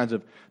created all kinds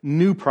of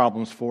new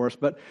problems for us.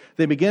 But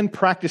they began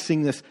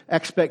practicing this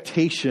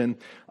expectation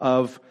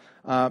of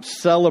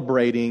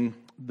celebrating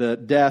the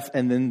death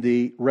and then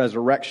the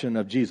resurrection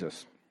of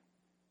Jesus.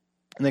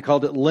 And they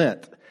called it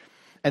Lent.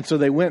 And so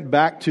they went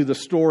back to the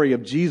story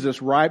of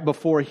Jesus right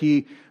before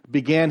He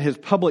began His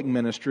public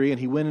ministry, and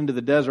He went into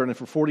the desert, and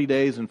for 40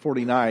 days and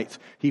 40 nights,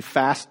 He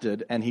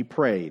fasted and He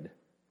prayed.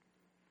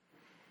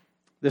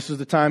 This is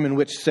the time in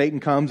which Satan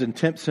comes and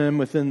tempts Him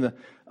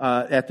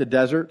at the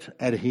desert,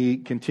 and He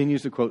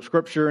continues to quote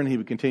Scripture, and He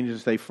would continue to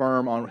stay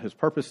firm on His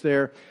purpose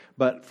there.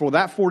 But for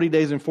that 40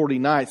 days and 40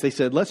 nights, they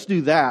said, let's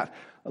do that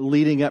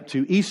leading up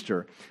to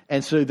Easter.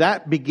 And so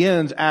that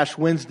begins Ash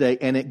Wednesday,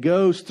 and it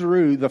goes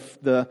through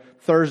the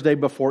Thursday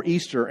before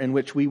Easter, in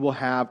which we will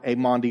have a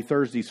Maundy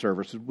Thursday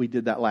service. We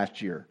did that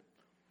last year.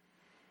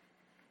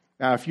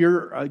 Now, if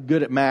you're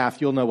good at math,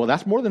 you'll know, well,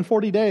 that's more than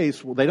 40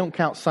 days. Well, they don't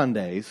count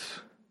Sundays,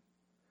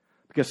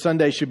 because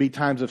Sundays should be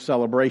times of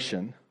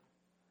celebration.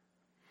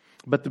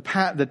 But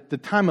the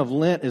time of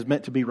Lent is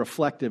meant to be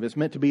reflective. It's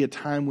meant to be a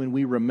time when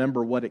we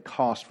remember what it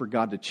cost for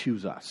God to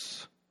choose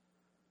us.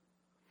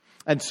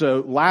 And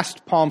so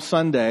last Palm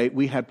Sunday,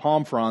 we had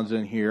palm fronds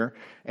in here.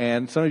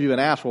 And some of you have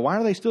asked, well, why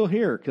are they still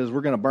here? Because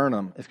we're going to burn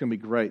them. It's going to be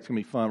great. It's going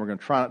to be fun. We're going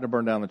to try not to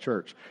burn down the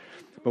church.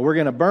 But we're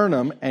going to burn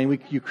them, and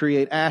you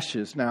create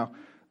ashes. Now,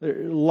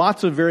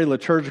 lots of very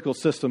liturgical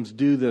systems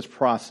do this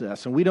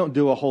process. And we don't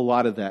do a whole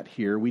lot of that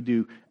here. We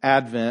do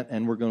Advent,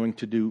 and we're going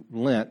to do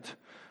Lent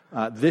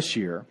this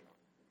year.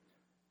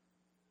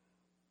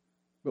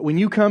 But when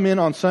you come in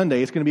on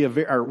Sunday, it's going to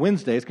be or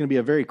Wednesday, it's going to be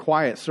a very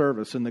quiet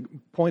service. And the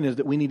point is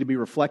that we need to be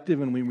reflective,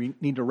 and we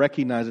need to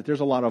recognize that there's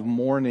a lot of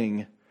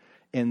mourning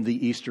in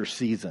the Easter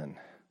season.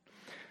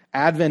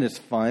 Advent is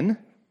fun.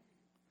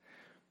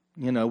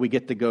 You know, we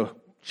get to go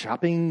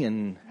shopping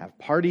and have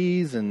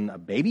parties, and a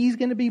baby's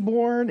going to be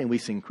born, and we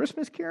sing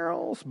Christmas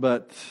carols.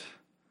 But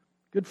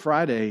Good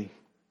Friday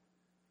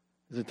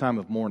is a time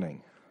of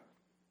mourning.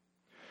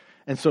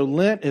 And so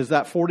Lent is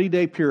that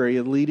 40-day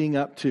period leading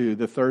up to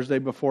the Thursday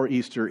before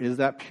Easter, is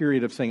that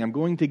period of saying, I'm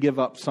going to give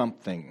up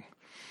something.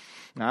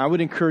 Now, I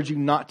would encourage you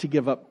not to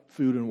give up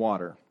food and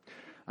water.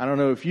 I don't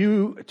know if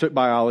you took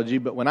biology,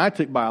 but when I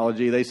took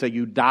biology, they say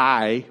you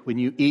die when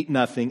you eat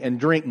nothing and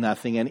drink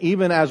nothing. And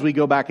even as we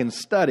go back and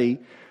study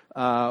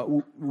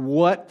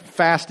what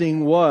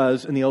fasting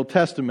was in the Old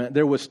Testament,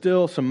 there was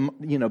still some,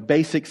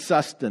 basic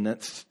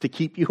sustenance to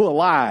keep you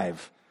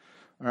alive.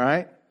 All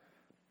right?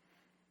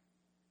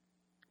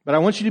 But I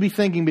want you to be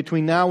thinking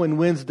between now and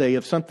Wednesday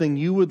of something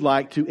you would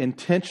like to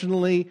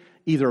intentionally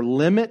either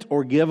limit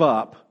or give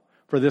up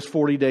for this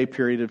 40-day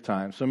period of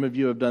time. Some of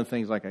you have done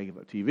things like I give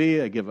up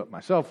TV, I give up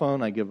my cell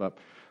phone, I give up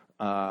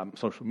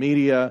social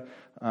media,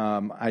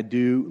 I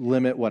do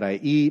limit what I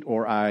eat,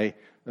 or I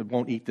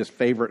won't eat this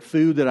favorite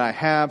food that I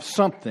have,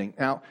 something.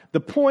 Now, the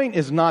point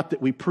is not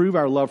that we prove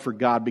our love for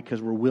God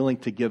because we're willing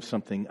to give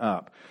something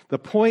up. The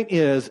point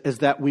is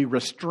that we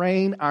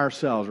restrain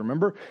ourselves.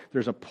 Remember,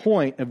 there's a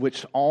point at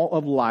which all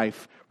of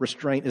life,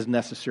 restraint is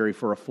necessary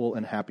for a full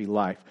and happy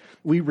life.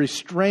 We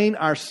restrain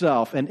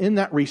ourselves, and in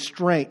that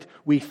restraint,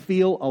 we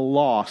feel a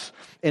loss.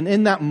 And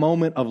in that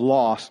moment of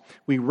loss,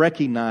 we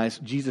recognize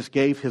Jesus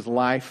gave His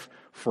life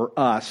for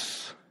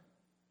us.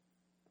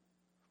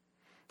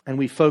 And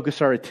we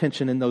focus our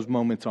attention in those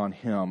moments on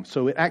Him.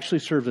 So it actually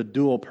serves a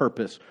dual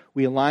purpose.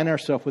 We align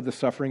ourselves with the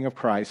suffering of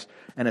Christ,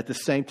 and at the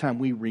same time,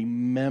 we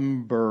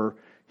remember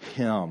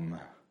Him.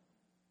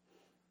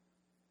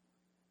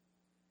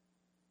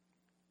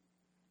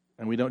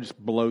 And we don't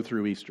just blow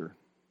through Easter.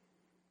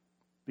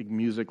 Big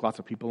music, lots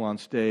of people on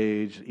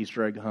stage,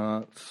 Easter egg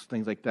hunts,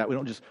 things like that. We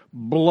don't just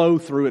blow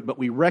through it, but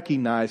we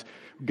recognize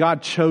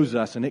God chose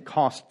us, and it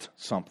cost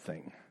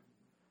something.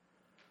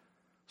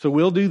 So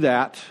we'll do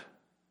that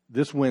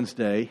this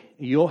Wednesday.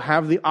 You'll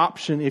have the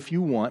option, if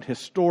you want,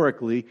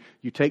 historically,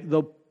 you take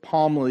the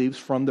palm leaves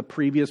from the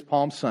previous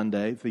Palm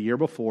Sunday, the year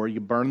before, you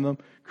burn them,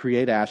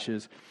 create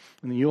ashes,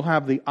 and then you'll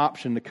have the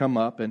option to come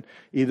up and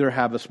either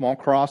have a small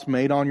cross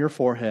made on your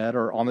forehead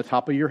or on the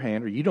top of your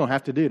hand, or you don't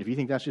have to do it. If you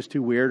think that's just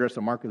too weird or it's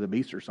a mark of the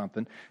beast or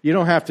something, you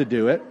don't have to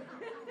do it.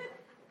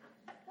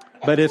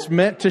 But it's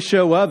meant to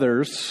show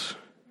others,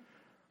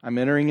 I'm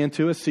entering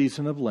into a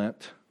season of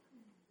Lent.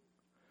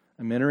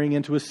 I'm entering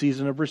into a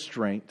season of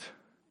restraint.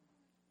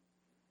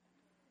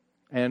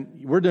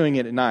 And we're doing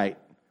it at night.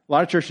 A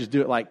lot of churches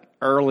do it like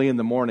early in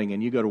the morning,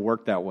 and you go to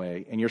work that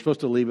way, and you're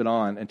supposed to leave it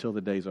on until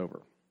the day's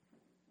over.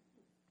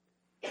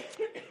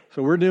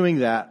 So we're doing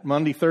that.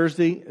 Monday,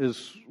 Thursday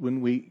is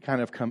when we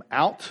kind of come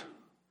out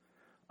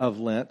of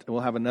Lent, and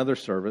we'll have another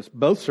service.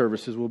 Both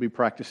services we'll be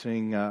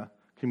practicing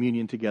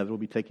communion together. We'll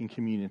be taking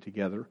communion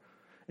together.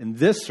 And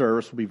this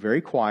service will be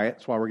very quiet.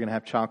 That's why we're going to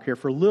have childcare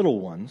for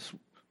little ones.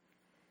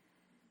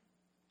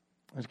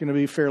 It's going to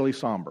be fairly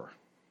somber.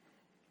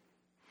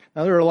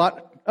 Now,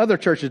 other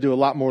churches do a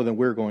lot more than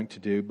we're going to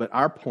do, but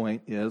our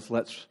point is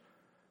let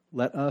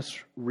us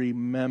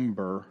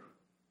remember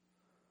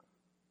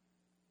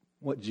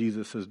what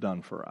Jesus has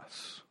done for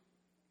us.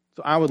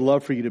 So I would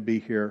love for you to be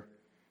here.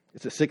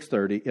 It's at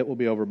 6:30. It will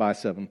be over by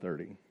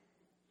 7:30.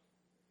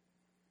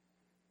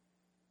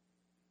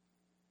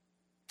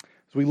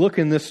 As we look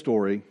in this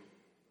story,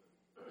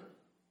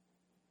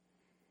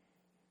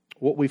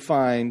 what we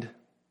find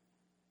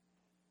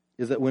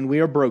is that when we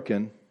are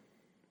broken,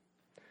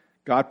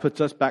 God puts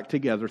us back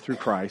together through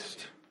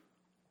Christ.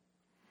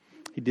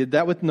 He did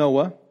that with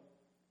Noah.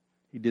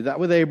 He did that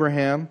with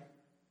Abraham.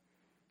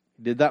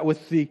 He did that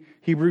with the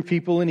Hebrew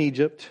people in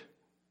Egypt.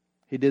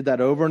 He did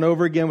that over and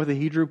over again with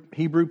the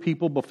Hebrew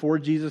people before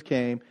Jesus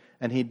came,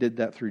 and He did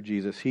that through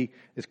Jesus. He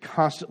is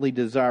constantly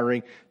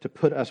desiring to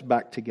put us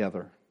back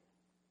together.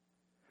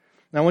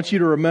 Now, I want you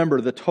to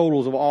remember the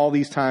totals of all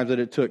these times that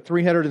it took.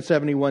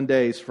 371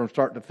 days from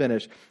start to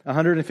finish.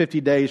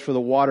 150 days for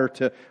the water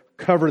to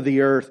cover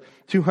the earth.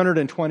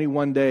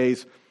 221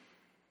 days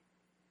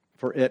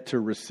for it to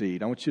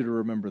recede. I want you to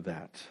remember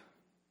that.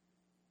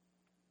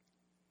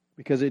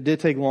 Because it did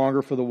take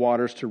longer for the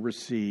waters to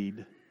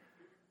recede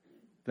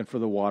than for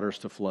the waters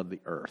to flood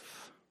the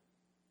earth.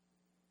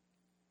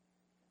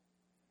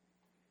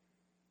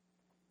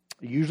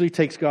 It usually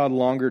takes God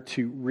longer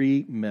to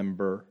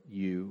remember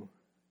you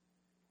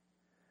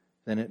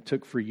than it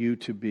took for you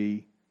to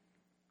be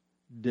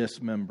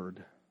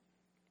dismembered.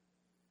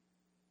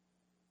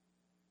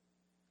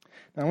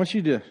 Now, I want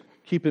you to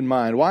keep in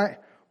mind,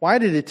 why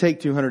did it take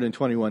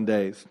 221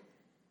 days?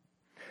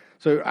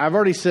 So I've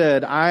already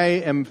said I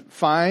am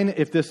fine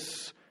if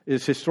this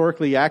is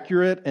historically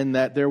accurate and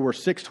that there were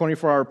 6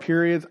 24-hour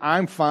periods.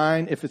 I'm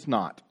fine if it's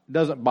not. It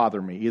doesn't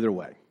bother me either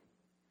way.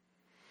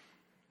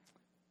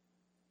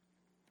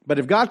 But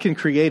if God can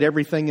create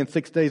everything in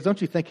 6 days,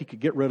 don't you think He could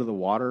get rid of the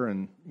water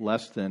in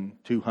less than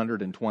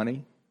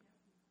 220?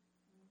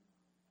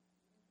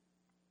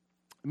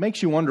 It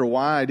makes you wonder,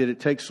 why did it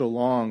take so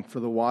long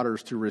for the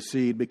waters to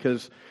recede?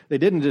 Because they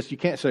didn't just, you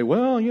can't say,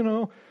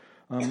 well,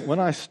 when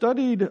I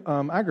studied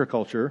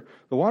agriculture,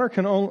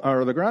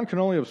 the ground can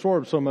only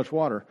absorb so much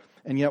water.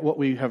 And yet what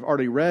we have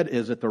already read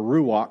is that the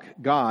Ruach,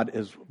 God,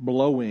 is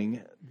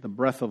blowing the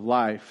breath of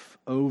life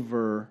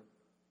over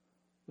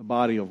the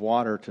body of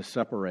water to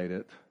separate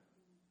it.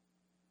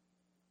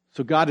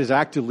 So God is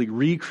actively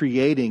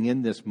recreating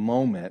in this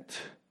moment,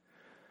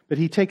 but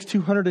He takes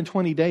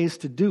 220 days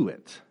to do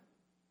it.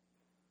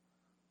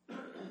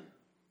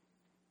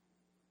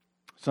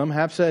 Some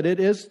have said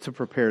it is to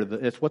prepare,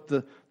 it's what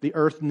the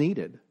earth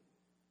needed.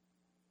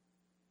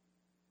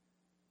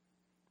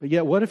 But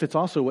yet, what if it's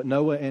also what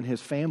Noah and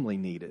his family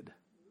needed?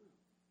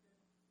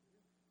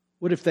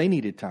 What if they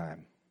needed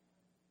time?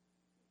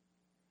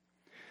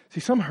 See,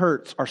 some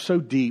hurts are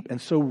so deep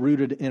and so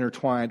rooted,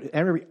 intertwined,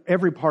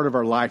 every part of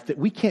our life that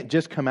we can't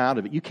just come out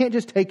of it. You can't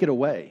just take it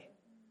away.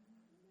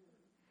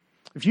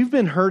 If you've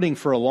been hurting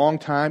for a long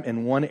time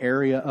in one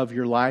area of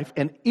your life,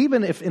 and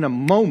even if in a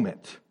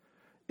moment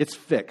it's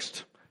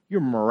fixed,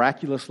 you're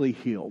miraculously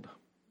healed.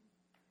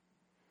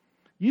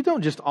 You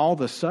don't just all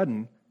of a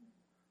sudden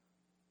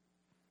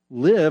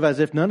live as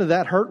if none of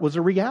that hurt was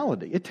a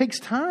reality. It takes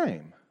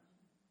time.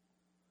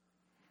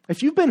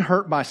 If you've been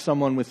hurt by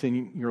someone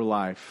within your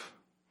life,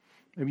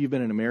 maybe you've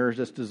been in a marriage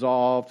that's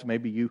dissolved,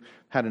 maybe you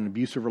had an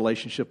abusive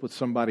relationship with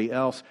somebody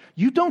else,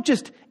 you don't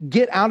just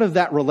get out of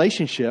that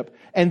relationship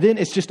and then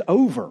it's just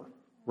over,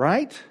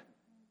 right?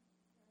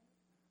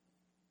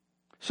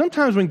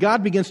 Sometimes when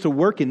God begins to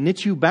work and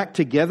knit you back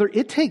together,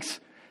 it takes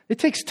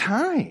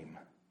time.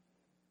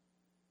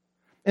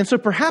 And so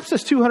perhaps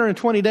this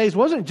 220 days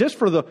wasn't just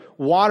for the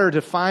water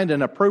to find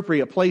an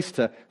appropriate place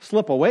to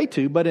slip away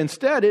to, but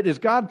instead it is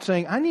God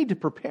saying, I need to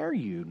prepare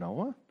you,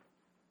 Noah.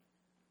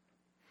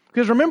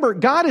 Because remember,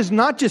 God is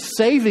not just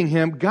saving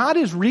him, God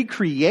is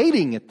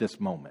recreating at this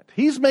moment.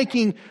 He's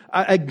making,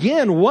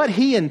 again, what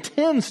He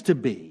intends to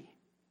be.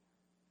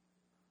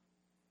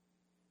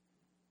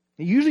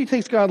 It usually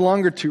takes God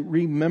longer to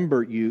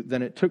remember you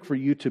than it took for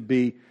you to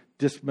be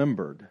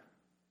dismembered.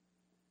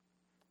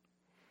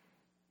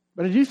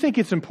 But I do think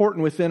it's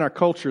important within our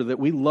culture that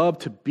we love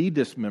to be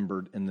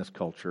dismembered in this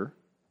culture.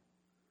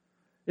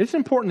 It's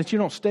important that you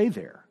don't stay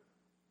there.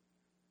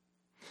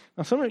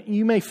 Now, some of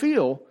you may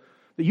feel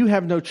that you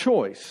have no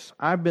choice.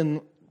 I've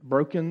been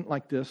broken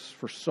like this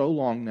for so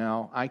long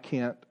now, I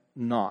can't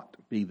not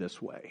be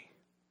this way.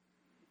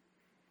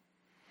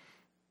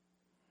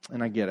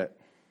 And I get it.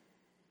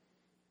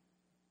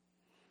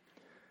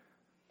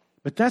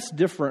 But that's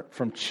different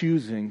from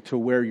choosing to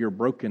wear your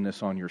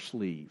brokenness on your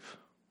sleeve.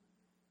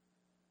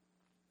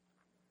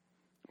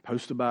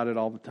 Post about it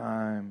all the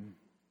time.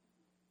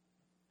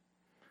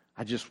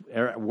 I just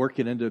work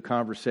it into a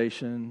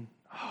conversation.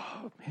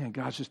 Oh, man,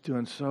 God's just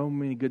doing so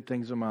many good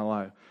things in my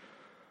life.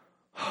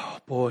 Oh,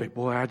 boy,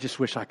 I just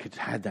wish I could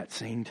have that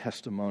same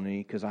testimony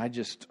because I'm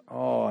just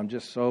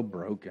so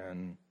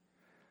broken.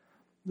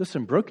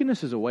 Listen,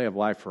 brokenness is a way of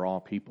life for all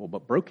people,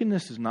 but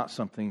brokenness is not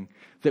something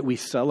that we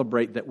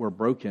celebrate that we're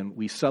broken.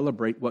 We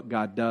celebrate what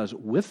God does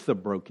with the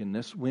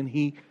brokenness when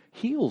He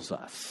heals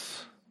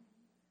us.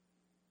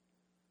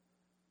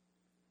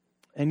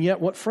 And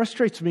yet what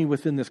frustrates me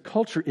within this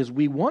culture is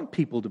we want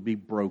people to be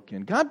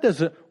broken. God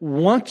doesn't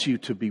want you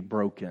to be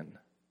broken,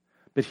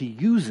 but He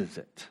uses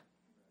it.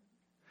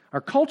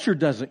 Our culture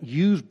doesn't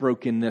use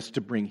brokenness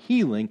to bring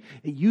healing.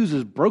 It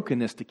uses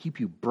brokenness to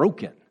keep you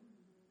broken.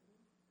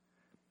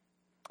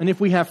 And if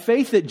we have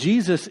faith that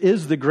Jesus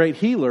is the great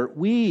healer,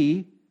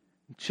 we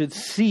should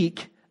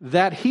seek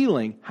that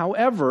healing.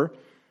 However,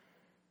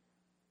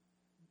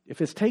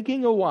 if it's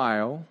taking a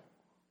while,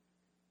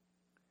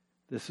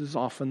 this is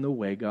often the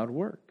way God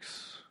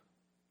works.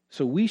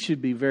 So we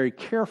should be very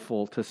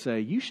careful to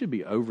say, you should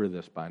be over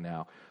this by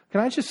now.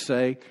 Can I just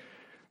say,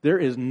 there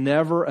is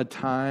never a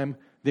time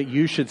that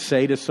you should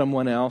say to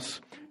someone else,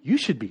 you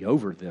should be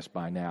over this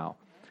by now.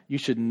 You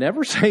should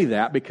never say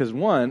that because,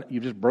 one,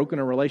 you've just broken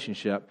a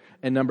relationship.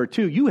 And number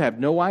two, you have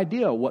no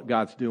idea what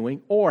God's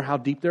doing or how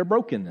deep their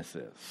brokenness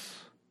is.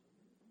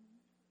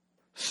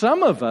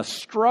 Some of us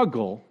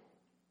struggle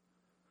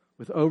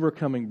with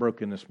overcoming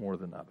brokenness more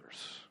than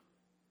others.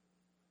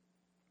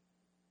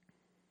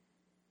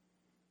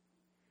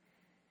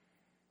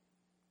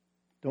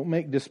 Don't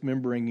make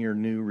dismembering your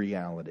new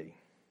reality.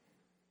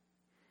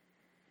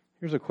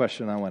 Here's a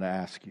question I want to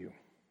ask you.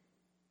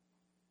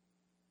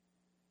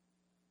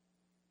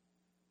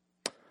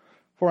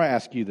 Before I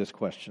ask you this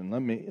question,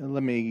 let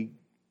me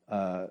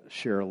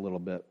share a little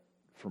bit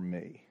from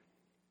me.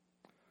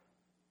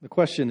 The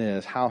question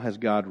is, how has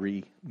God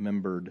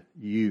remembered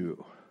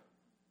you?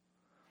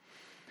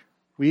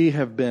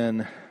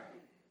 A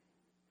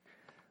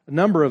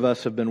number of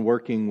us have been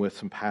working with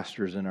some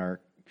pastors in our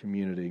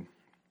community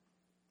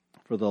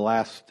for the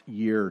last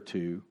year or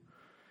two.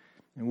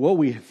 And what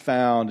we have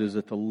found is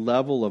that the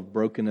level of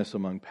brokenness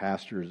among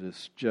pastors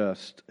is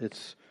just,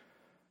 it's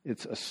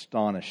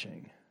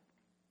astonishing.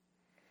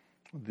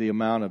 The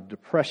amount of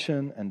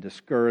depression and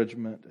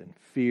discouragement and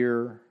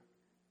fear.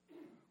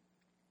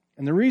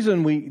 And the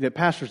reason that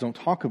pastors don't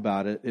talk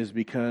about it is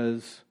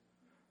because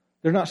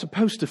they're not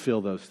supposed to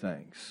feel those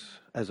things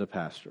as a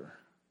pastor.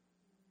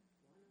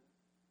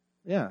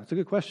 Yeah, it's a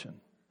good question.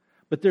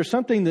 But there's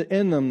something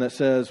in them that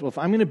says, well, if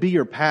I'm going to be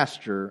your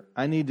pastor,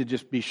 I need to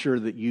just be sure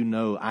that you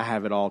know I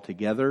have it all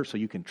together so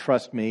you can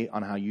trust me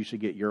on how you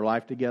should get your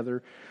life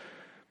together.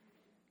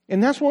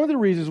 And that's one of the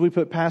reasons we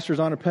put pastors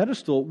on a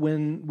pedestal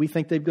when we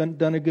think they've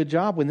done a good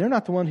job, when they're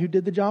not the one who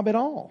did the job at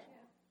all.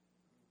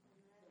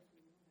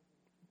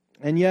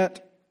 And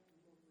yet,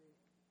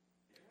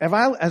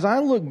 as I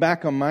look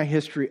back on my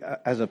history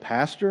as a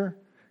pastor,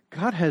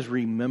 God has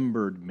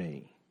remembered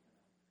me.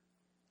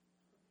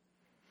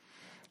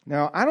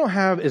 Now, I don't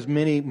have as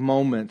many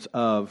moments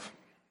of,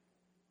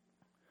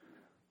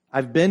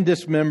 I've been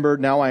dismembered,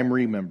 now I'm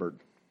remembered.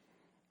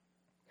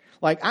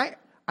 Like,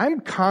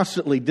 I'm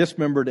constantly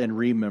dismembered and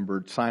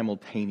remembered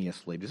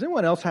simultaneously. Does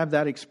anyone else have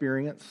that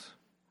experience?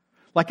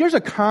 Like, there's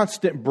a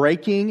constant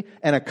breaking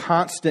and a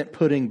constant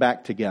putting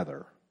back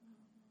together.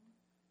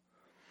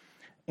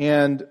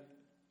 And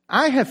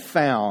I have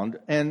found,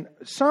 and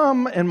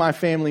some in my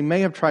family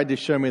may have tried to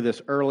show me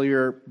this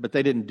earlier, but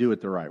they didn't do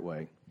it the right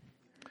way.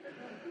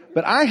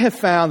 But I have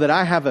found that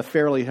I have a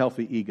fairly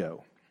healthy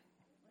ego.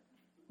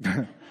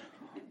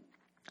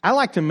 I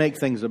like to make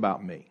things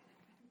about me.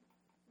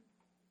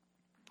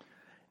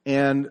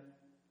 And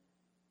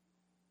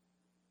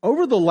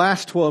over the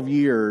last 12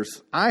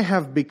 years, I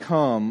have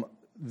become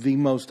the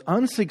most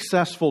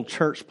unsuccessful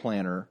church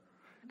planner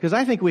because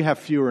I think we have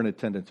fewer in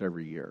attendance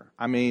every year.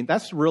 I mean,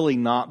 that's really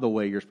not the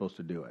way you're supposed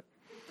to do it.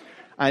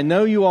 I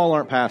know you all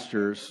aren't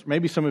pastors.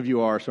 Maybe some of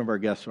you are, some of our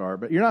guests are,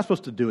 but you're not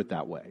supposed to do it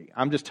that way.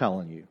 I'm just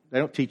telling you. They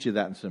don't teach you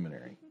that in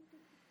seminary.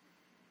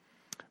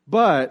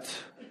 But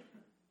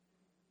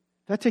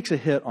that takes a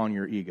hit on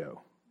your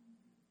ego.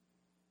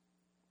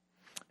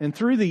 And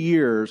through the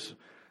years,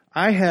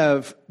 I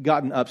have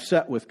gotten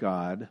upset with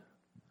God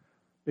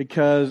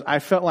because I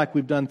felt like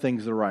we've done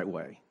things the right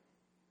way,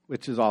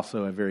 which is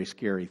also a very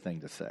scary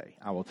thing to say.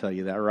 I will tell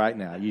you that right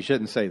now. You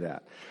shouldn't say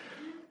that.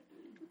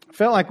 I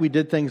felt like we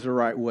did things the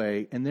right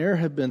way, and there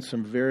have been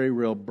some very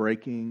real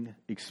breaking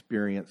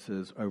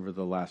experiences over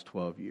the last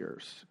 12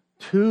 years,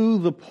 to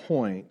the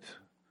point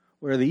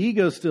where the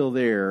ego's still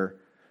there,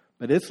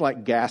 but it's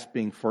like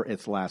gasping for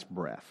its last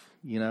breath,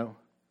 you know?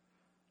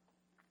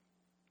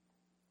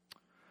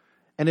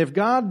 And if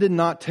God did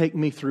not take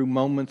me through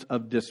moments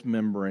of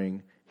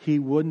dismembering, He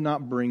would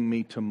not bring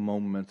me to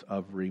moments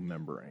of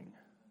remembering.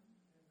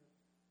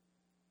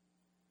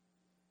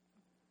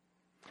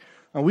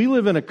 Now, we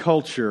live in a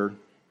culture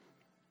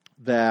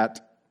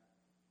that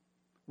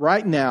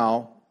right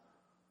now,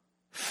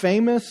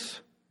 famous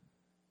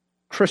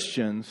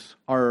Christians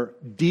are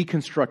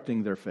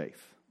deconstructing their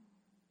faith.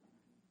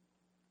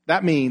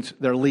 That means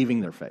they're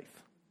leaving their faith.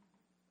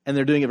 And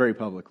they're doing it very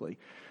publicly.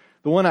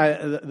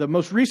 The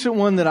most recent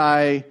one that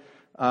I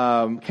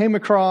came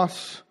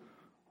across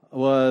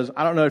was,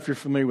 I don't know if you're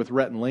familiar with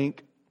Rhett and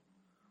Link,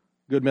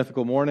 Good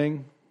Mythical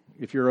Morning.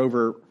 If you're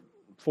over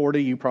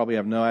 40, you probably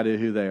have no idea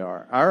who they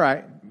are. All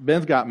right,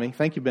 Ben's got me.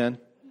 Thank you, Ben.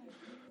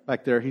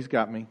 Back there, he's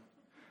got me.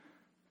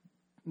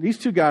 These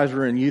two guys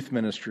were in youth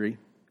ministry.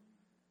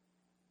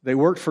 They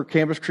worked for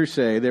Campus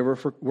Crusade. They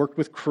worked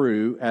with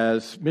Cru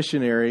as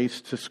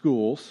missionaries to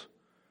schools.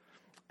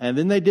 And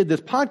then they did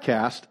this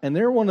podcast, and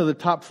they're one of the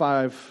top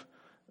 5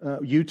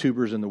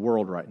 YouTubers in the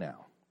world right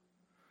now.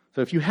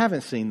 So if you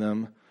haven't seen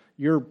them,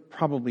 you're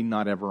probably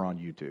not ever on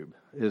YouTube,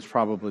 is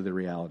probably the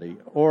reality.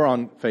 Or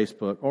on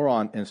Facebook, or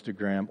on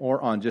Instagram,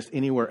 or on just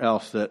anywhere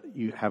else that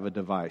you have a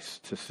device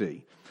to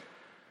see.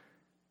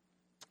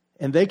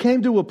 And they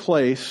came to a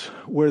place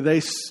where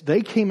they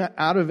came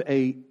out of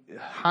a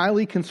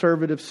highly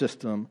conservative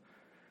system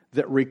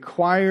that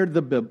required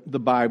the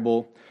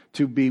Bible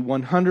to be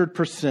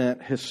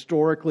 100%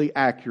 historically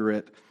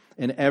accurate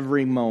in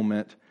every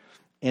moment.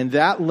 And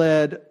that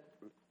led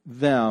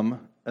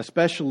them,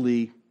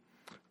 especially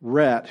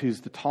Rhett,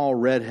 who's the tall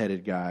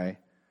red-headed guy,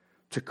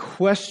 to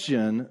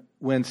question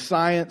when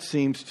science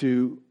seems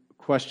to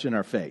question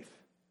our faith.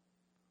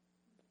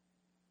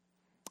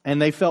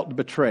 And they felt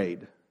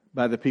betrayed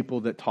by the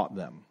people that taught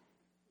them.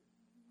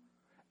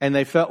 And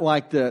they felt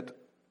like that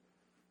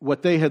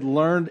what they had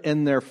learned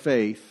in their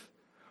faith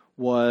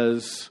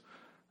was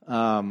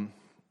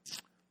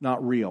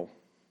not real.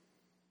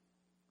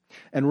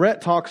 And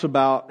Rhett talks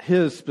about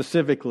his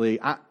specifically,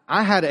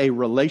 I had a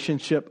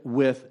relationship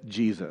with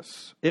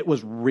Jesus. It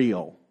was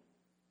real.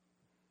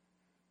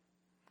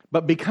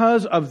 But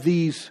because of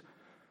these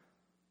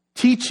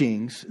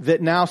teachings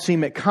that now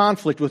seem at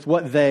conflict with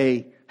what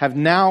they have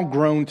now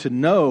grown to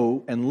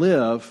know and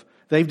live,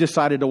 they've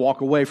decided to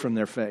walk away from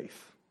their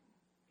faith.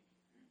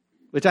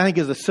 Which I think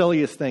is the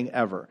silliest thing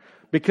ever.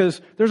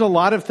 Because there's a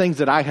lot of things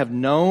that I have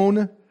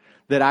known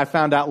that I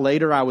found out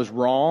later I was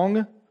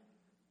wrong.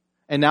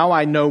 And now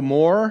I know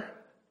more.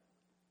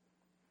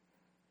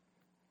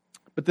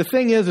 But the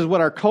thing is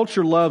what our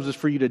culture loves is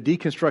for you to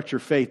deconstruct your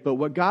faith. But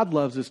what God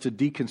loves is to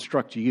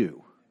deconstruct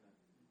you.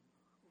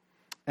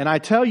 And I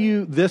tell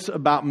you this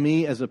about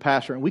me as a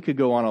pastor, and we could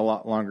go on a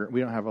lot longer. We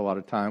don't have a lot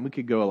of time. We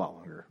could go a lot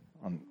longer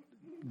on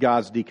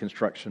God's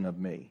deconstruction of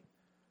me.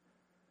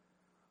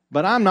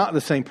 But I'm not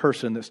the same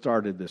person that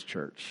started this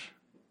church.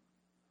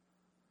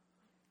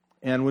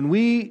 And when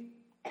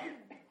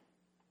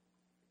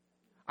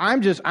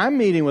I'm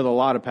meeting with a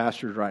lot of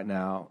pastors right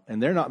now,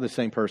 and they're not the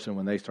same person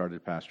when they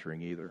started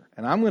pastoring either.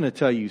 And I'm going to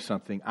tell you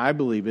something. I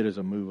believe it is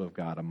a move of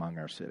God among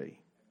our city.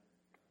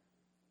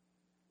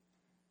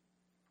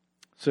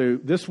 So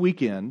this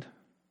weekend,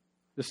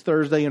 this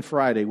Thursday and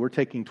Friday, we're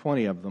taking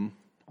 20 of them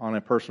on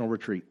a personal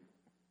retreat.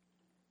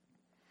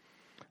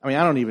 I mean,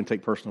 I don't even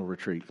take personal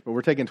retreats, but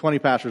we're taking 20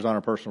 pastors on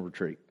a personal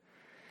retreat.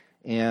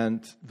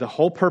 And the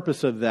whole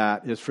purpose of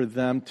that is for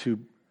them to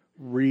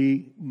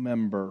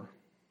remember.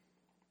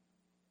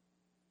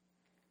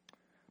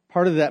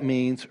 Part of that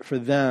means for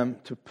them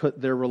to put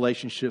their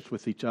relationships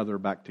with each other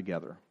back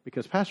together.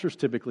 Because pastors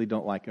typically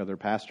don't like other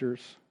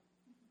pastors.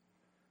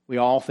 We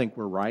all think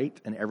we're right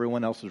and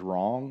everyone else is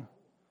wrong.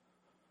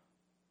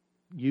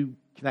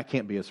 That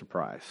can't be a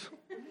surprise.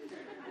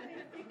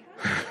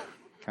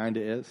 Kind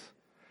of is.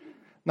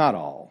 Not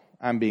all.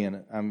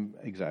 I'm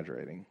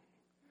exaggerating.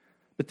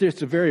 But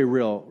it's a very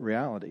real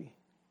reality.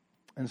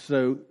 And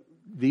so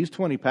these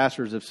 20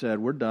 pastors have said,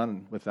 we're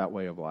done with that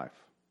way of life.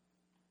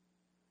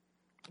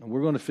 And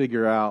we're going to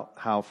figure out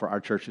how for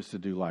our churches to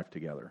do life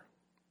together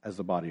as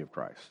the body of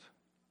Christ.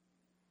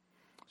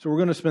 So we're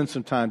going to spend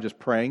some time just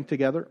praying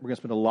together. We're going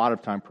to spend a lot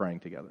of time praying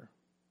together.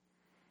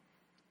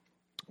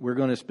 We're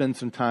going to spend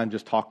some time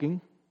just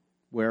talking.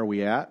 Where are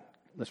we at?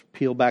 Let's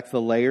peel back the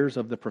layers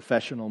of the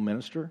professional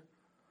minister.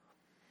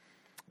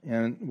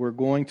 And we're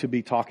going to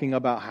be talking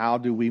about how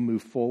do we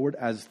move forward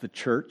as the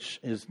church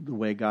is the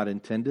way God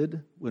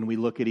intended when we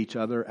look at each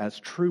other as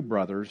true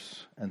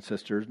brothers and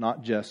sisters,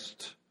 not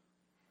just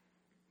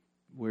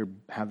we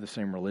have the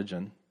same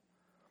religion.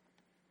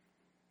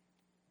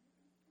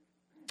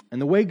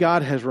 And the way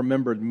God has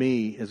remembered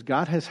me is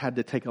God has had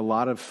to take a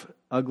lot of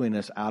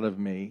ugliness out of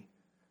me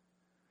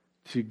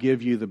to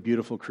give you the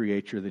beautiful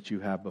creature that you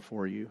have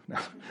before you.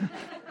 That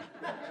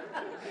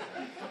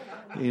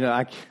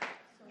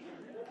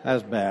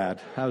was bad.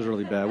 That was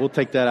really bad. We'll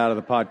take that out of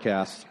the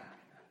podcast.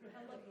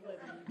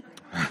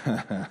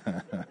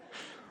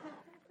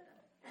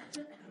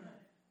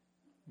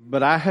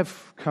 But I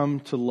have come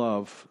to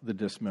love the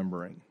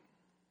dismembering.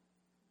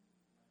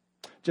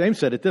 James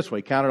said it this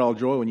way, count it all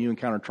joy when you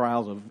encounter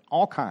trials of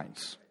all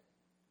kinds,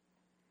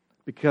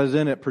 because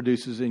then it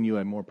produces in you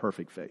a more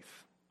perfect faith.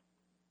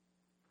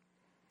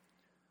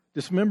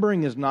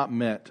 Dismembering is not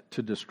meant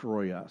to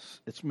destroy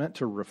us. It's meant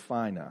to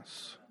refine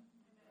us.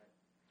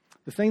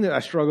 The thing that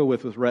I struggle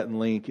with Rhett and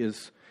Link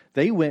is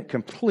they went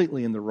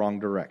completely in the wrong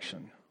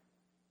direction.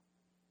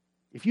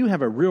 If you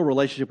have a real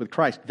relationship with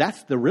Christ,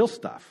 that's the real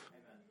stuff.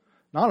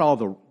 Not all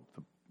the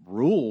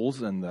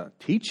rules and the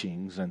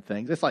teachings and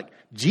things. It's like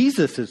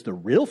Jesus is the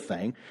real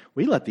thing.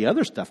 We let the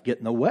other stuff get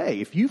in the way.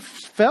 If you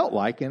felt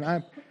like, and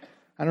I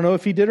don't know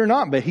if he did or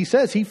not, but he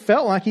says he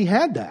felt like he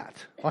had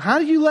that. Well, how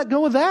did you let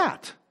go of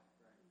that?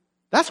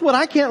 That's what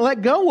I can't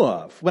let go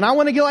of. When I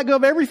want to let go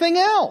of everything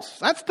else.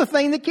 That's the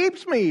thing that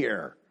keeps me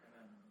here.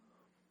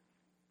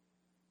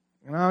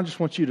 And I just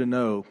want you to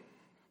know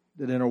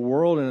that in a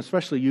world, and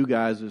especially you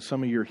guys, as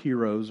some of your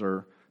heroes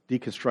are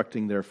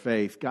deconstructing their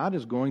faith, God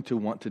is going to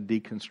want to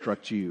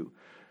deconstruct you.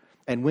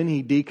 And when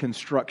He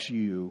deconstructs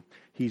you,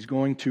 He's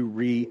going to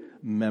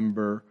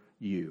remember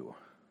you.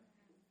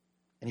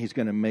 And He's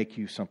going to make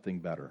you something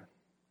better.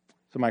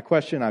 So my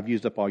question, I've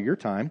used up all your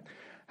time.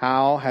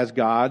 How has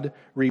God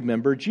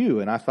remembered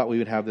you? And I thought we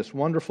would have this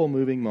wonderful,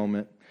 moving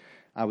moment.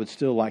 I would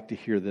still like to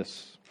hear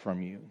this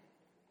from you.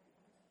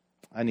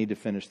 I need to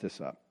finish this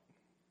up.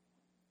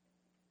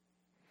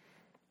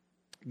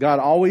 God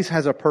always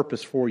has a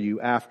purpose for you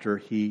after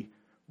He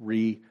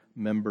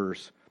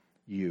remembers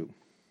you.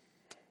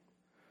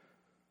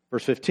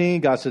 Verse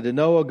 15, God said to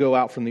Noah, go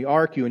out from the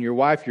ark, you and your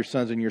wife, your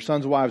sons and your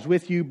sons' wives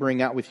with you.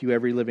 Bring out with you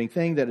every living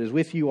thing that is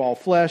with you, all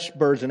flesh,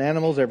 birds and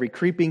animals, every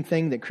creeping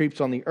thing that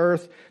creeps on the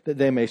earth, that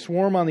they may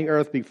swarm on the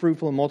earth, be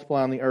fruitful and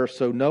multiply on the earth.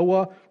 So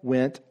Noah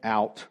went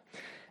out,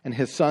 and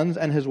his sons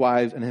and his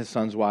wives and his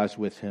sons' wives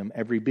with him.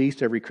 Every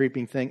beast, every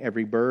creeping thing,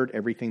 every bird,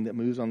 everything that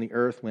moves on the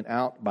earth went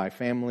out by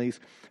families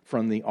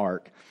from the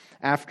ark.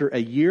 After a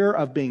year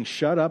of being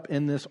shut up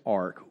in this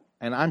ark,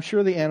 and I'm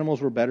sure the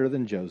animals were better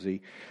than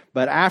Josie,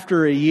 but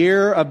after a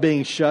year of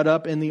being shut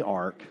up in the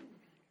ark,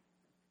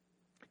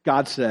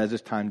 God says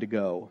it's time to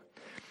go.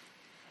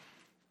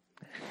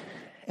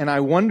 And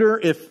I wonder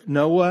if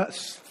Noah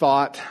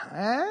thought,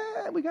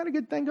 we got a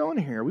good thing going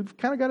here. We've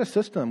kind of got a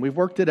system. We've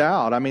worked it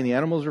out. I mean, the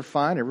animals are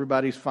fine.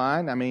 Everybody's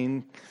fine. I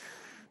mean,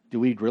 do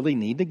we really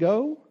need to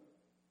go?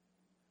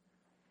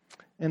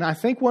 And I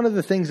think one of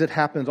the things that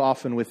happens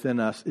often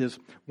within us is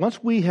once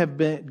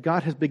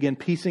God has begun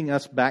piecing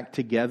us back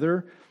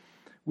together,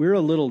 we're a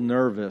little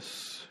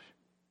nervous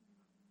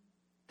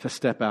to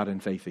step out in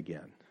faith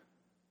again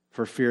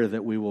for fear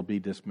that we will be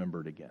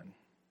dismembered again.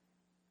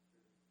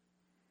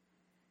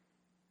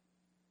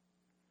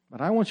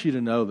 But I want you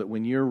to know that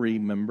when you're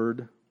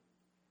remembered,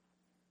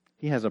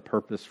 He has a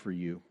purpose for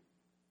you.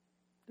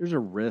 There's a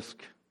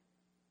risk.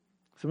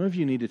 Some of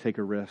you need to take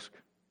a risk.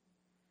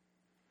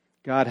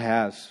 God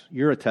has.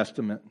 You're a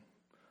testament.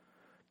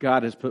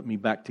 God has put me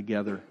back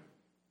together.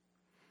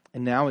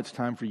 And now it's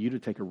time for you to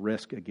take a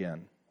risk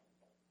again.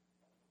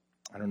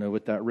 I don't know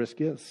what that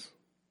risk is.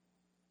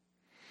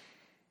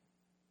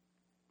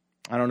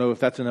 I don't know if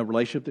that's in a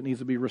relationship that needs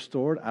to be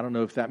restored. I don't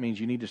know if that means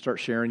you need to start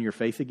sharing your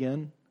faith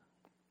again.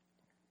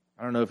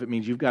 I don't know if it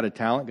means you've got a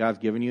talent God's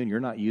given you and you're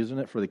not using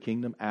it for the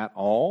kingdom at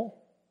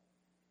all.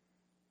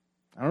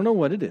 I don't know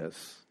what it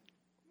is.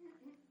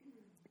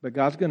 But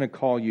God's going to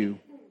call you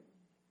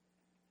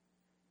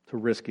to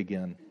risk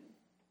again.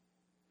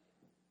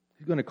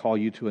 He's going to call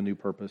you to a new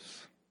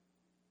purpose.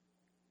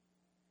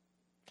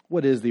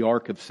 What is the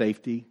ark of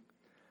safety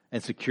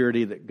and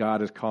security that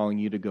God is calling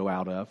you to go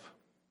out of?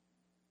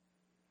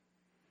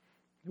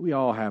 We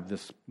all have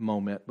this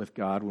moment with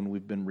God when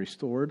we've been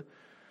restored.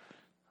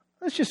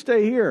 Let's just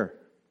stay here.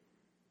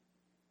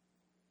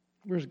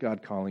 Where's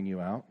God calling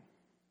you out?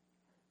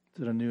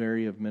 Is it a new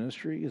area of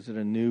ministry? Is it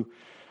a new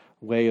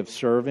way of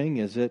serving?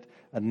 Is it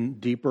a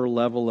deeper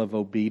level of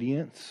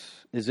obedience?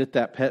 Is it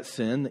that pet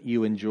sin that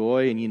you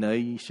enjoy and you know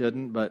you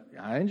shouldn't, but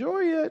I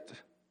enjoy it,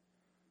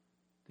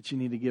 that you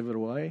need to give it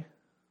away?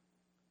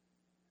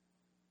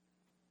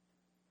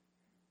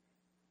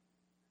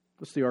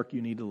 What's the ark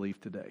you need to leave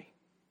today?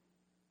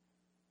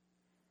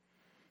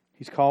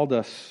 He's called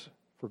us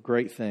for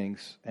great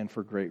things and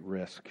for great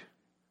risk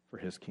for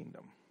His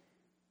kingdom.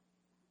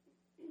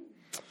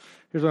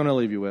 Here's what I'm going to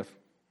leave you with.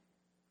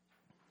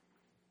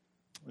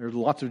 There's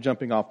lots of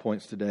jumping off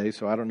points today,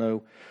 so I don't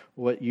know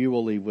what you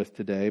will leave with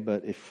today,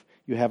 but if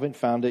you haven't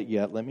found it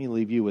yet, let me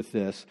leave you with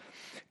this.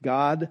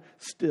 God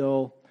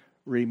still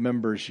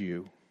remembers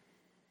you.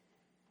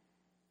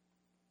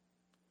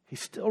 He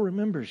still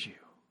remembers you.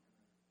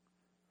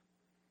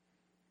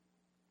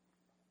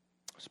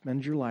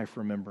 Spend your life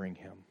remembering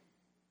Him.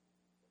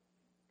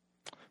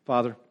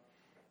 Father,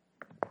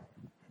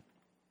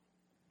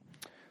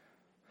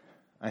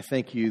 I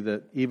thank you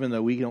that even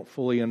though we don't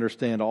fully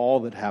understand all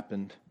that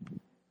happened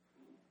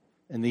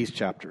in these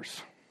chapters,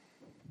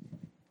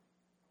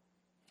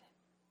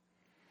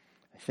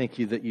 I thank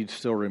you that you'd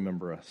still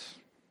remember us.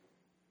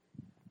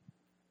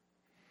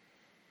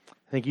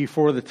 Thank you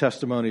for the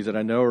testimonies that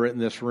I know are in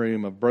this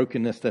room of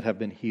brokenness that have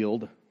been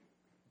healed.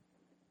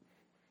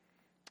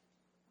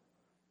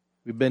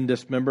 We've been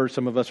dismembered.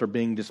 Some of us are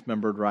being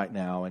dismembered right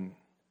now, and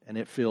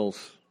it feels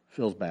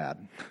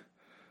bad.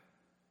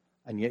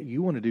 And yet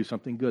you want to do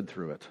something good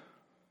through it.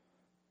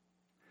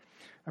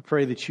 I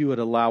pray that you would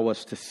allow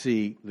us to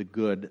see the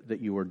good that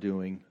you are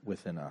doing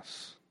within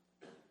us.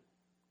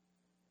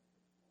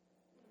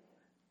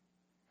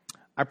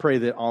 I pray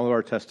that all of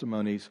our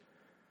testimonies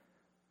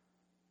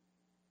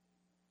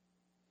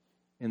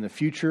in the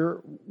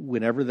future,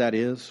 whenever that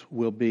is,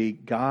 will be,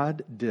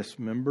 God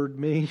dismembered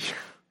me.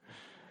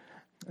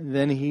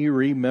 Then He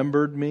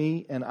remembered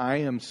me, and I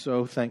am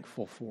so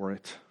thankful for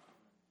it.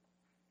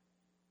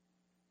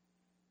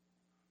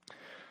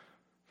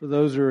 For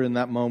those who are in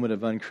that moment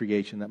of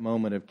uncreation, that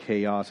moment of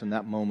chaos, and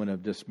that moment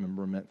of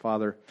dismemberment,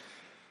 Father,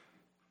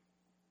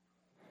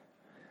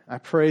 I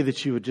pray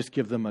that you would just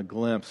give them a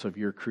glimpse of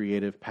your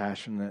creative,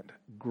 passionate,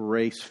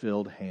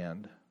 grace-filled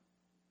hand.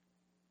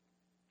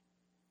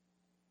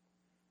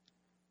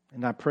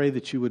 And I pray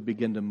that you would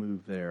begin to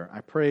move there.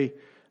 I pray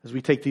as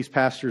we take these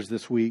pastors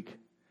this week,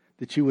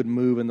 that you would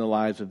move in the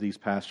lives of these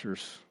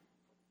pastors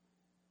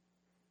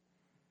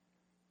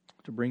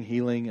to bring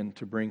healing and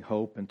to bring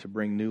hope and to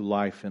bring new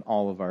life in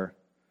all of our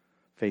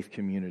faith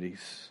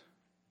communities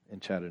in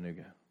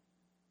Chattanooga.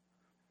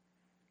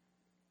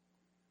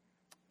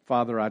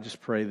 Father, I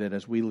just pray that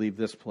as we leave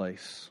this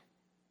place,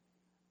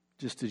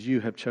 just as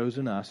you have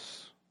chosen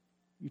us,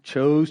 you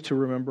chose to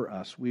remember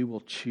us, we will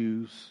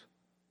choose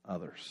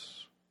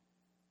others.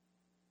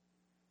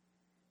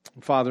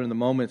 And Father, in the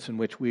moments in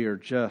which we are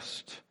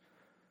just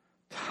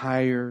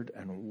tired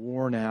and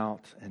worn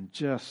out and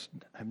just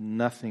have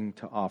nothing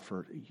to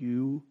offer,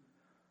 you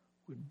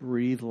would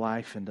breathe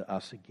life into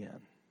us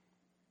again.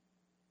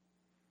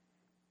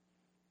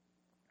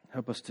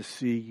 Help us to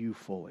see you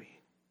fully.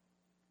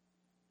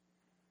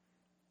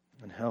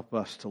 And help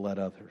us to let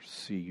others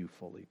see you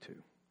fully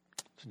too.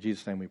 It's in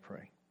Jesus' name we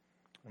pray.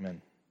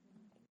 Amen.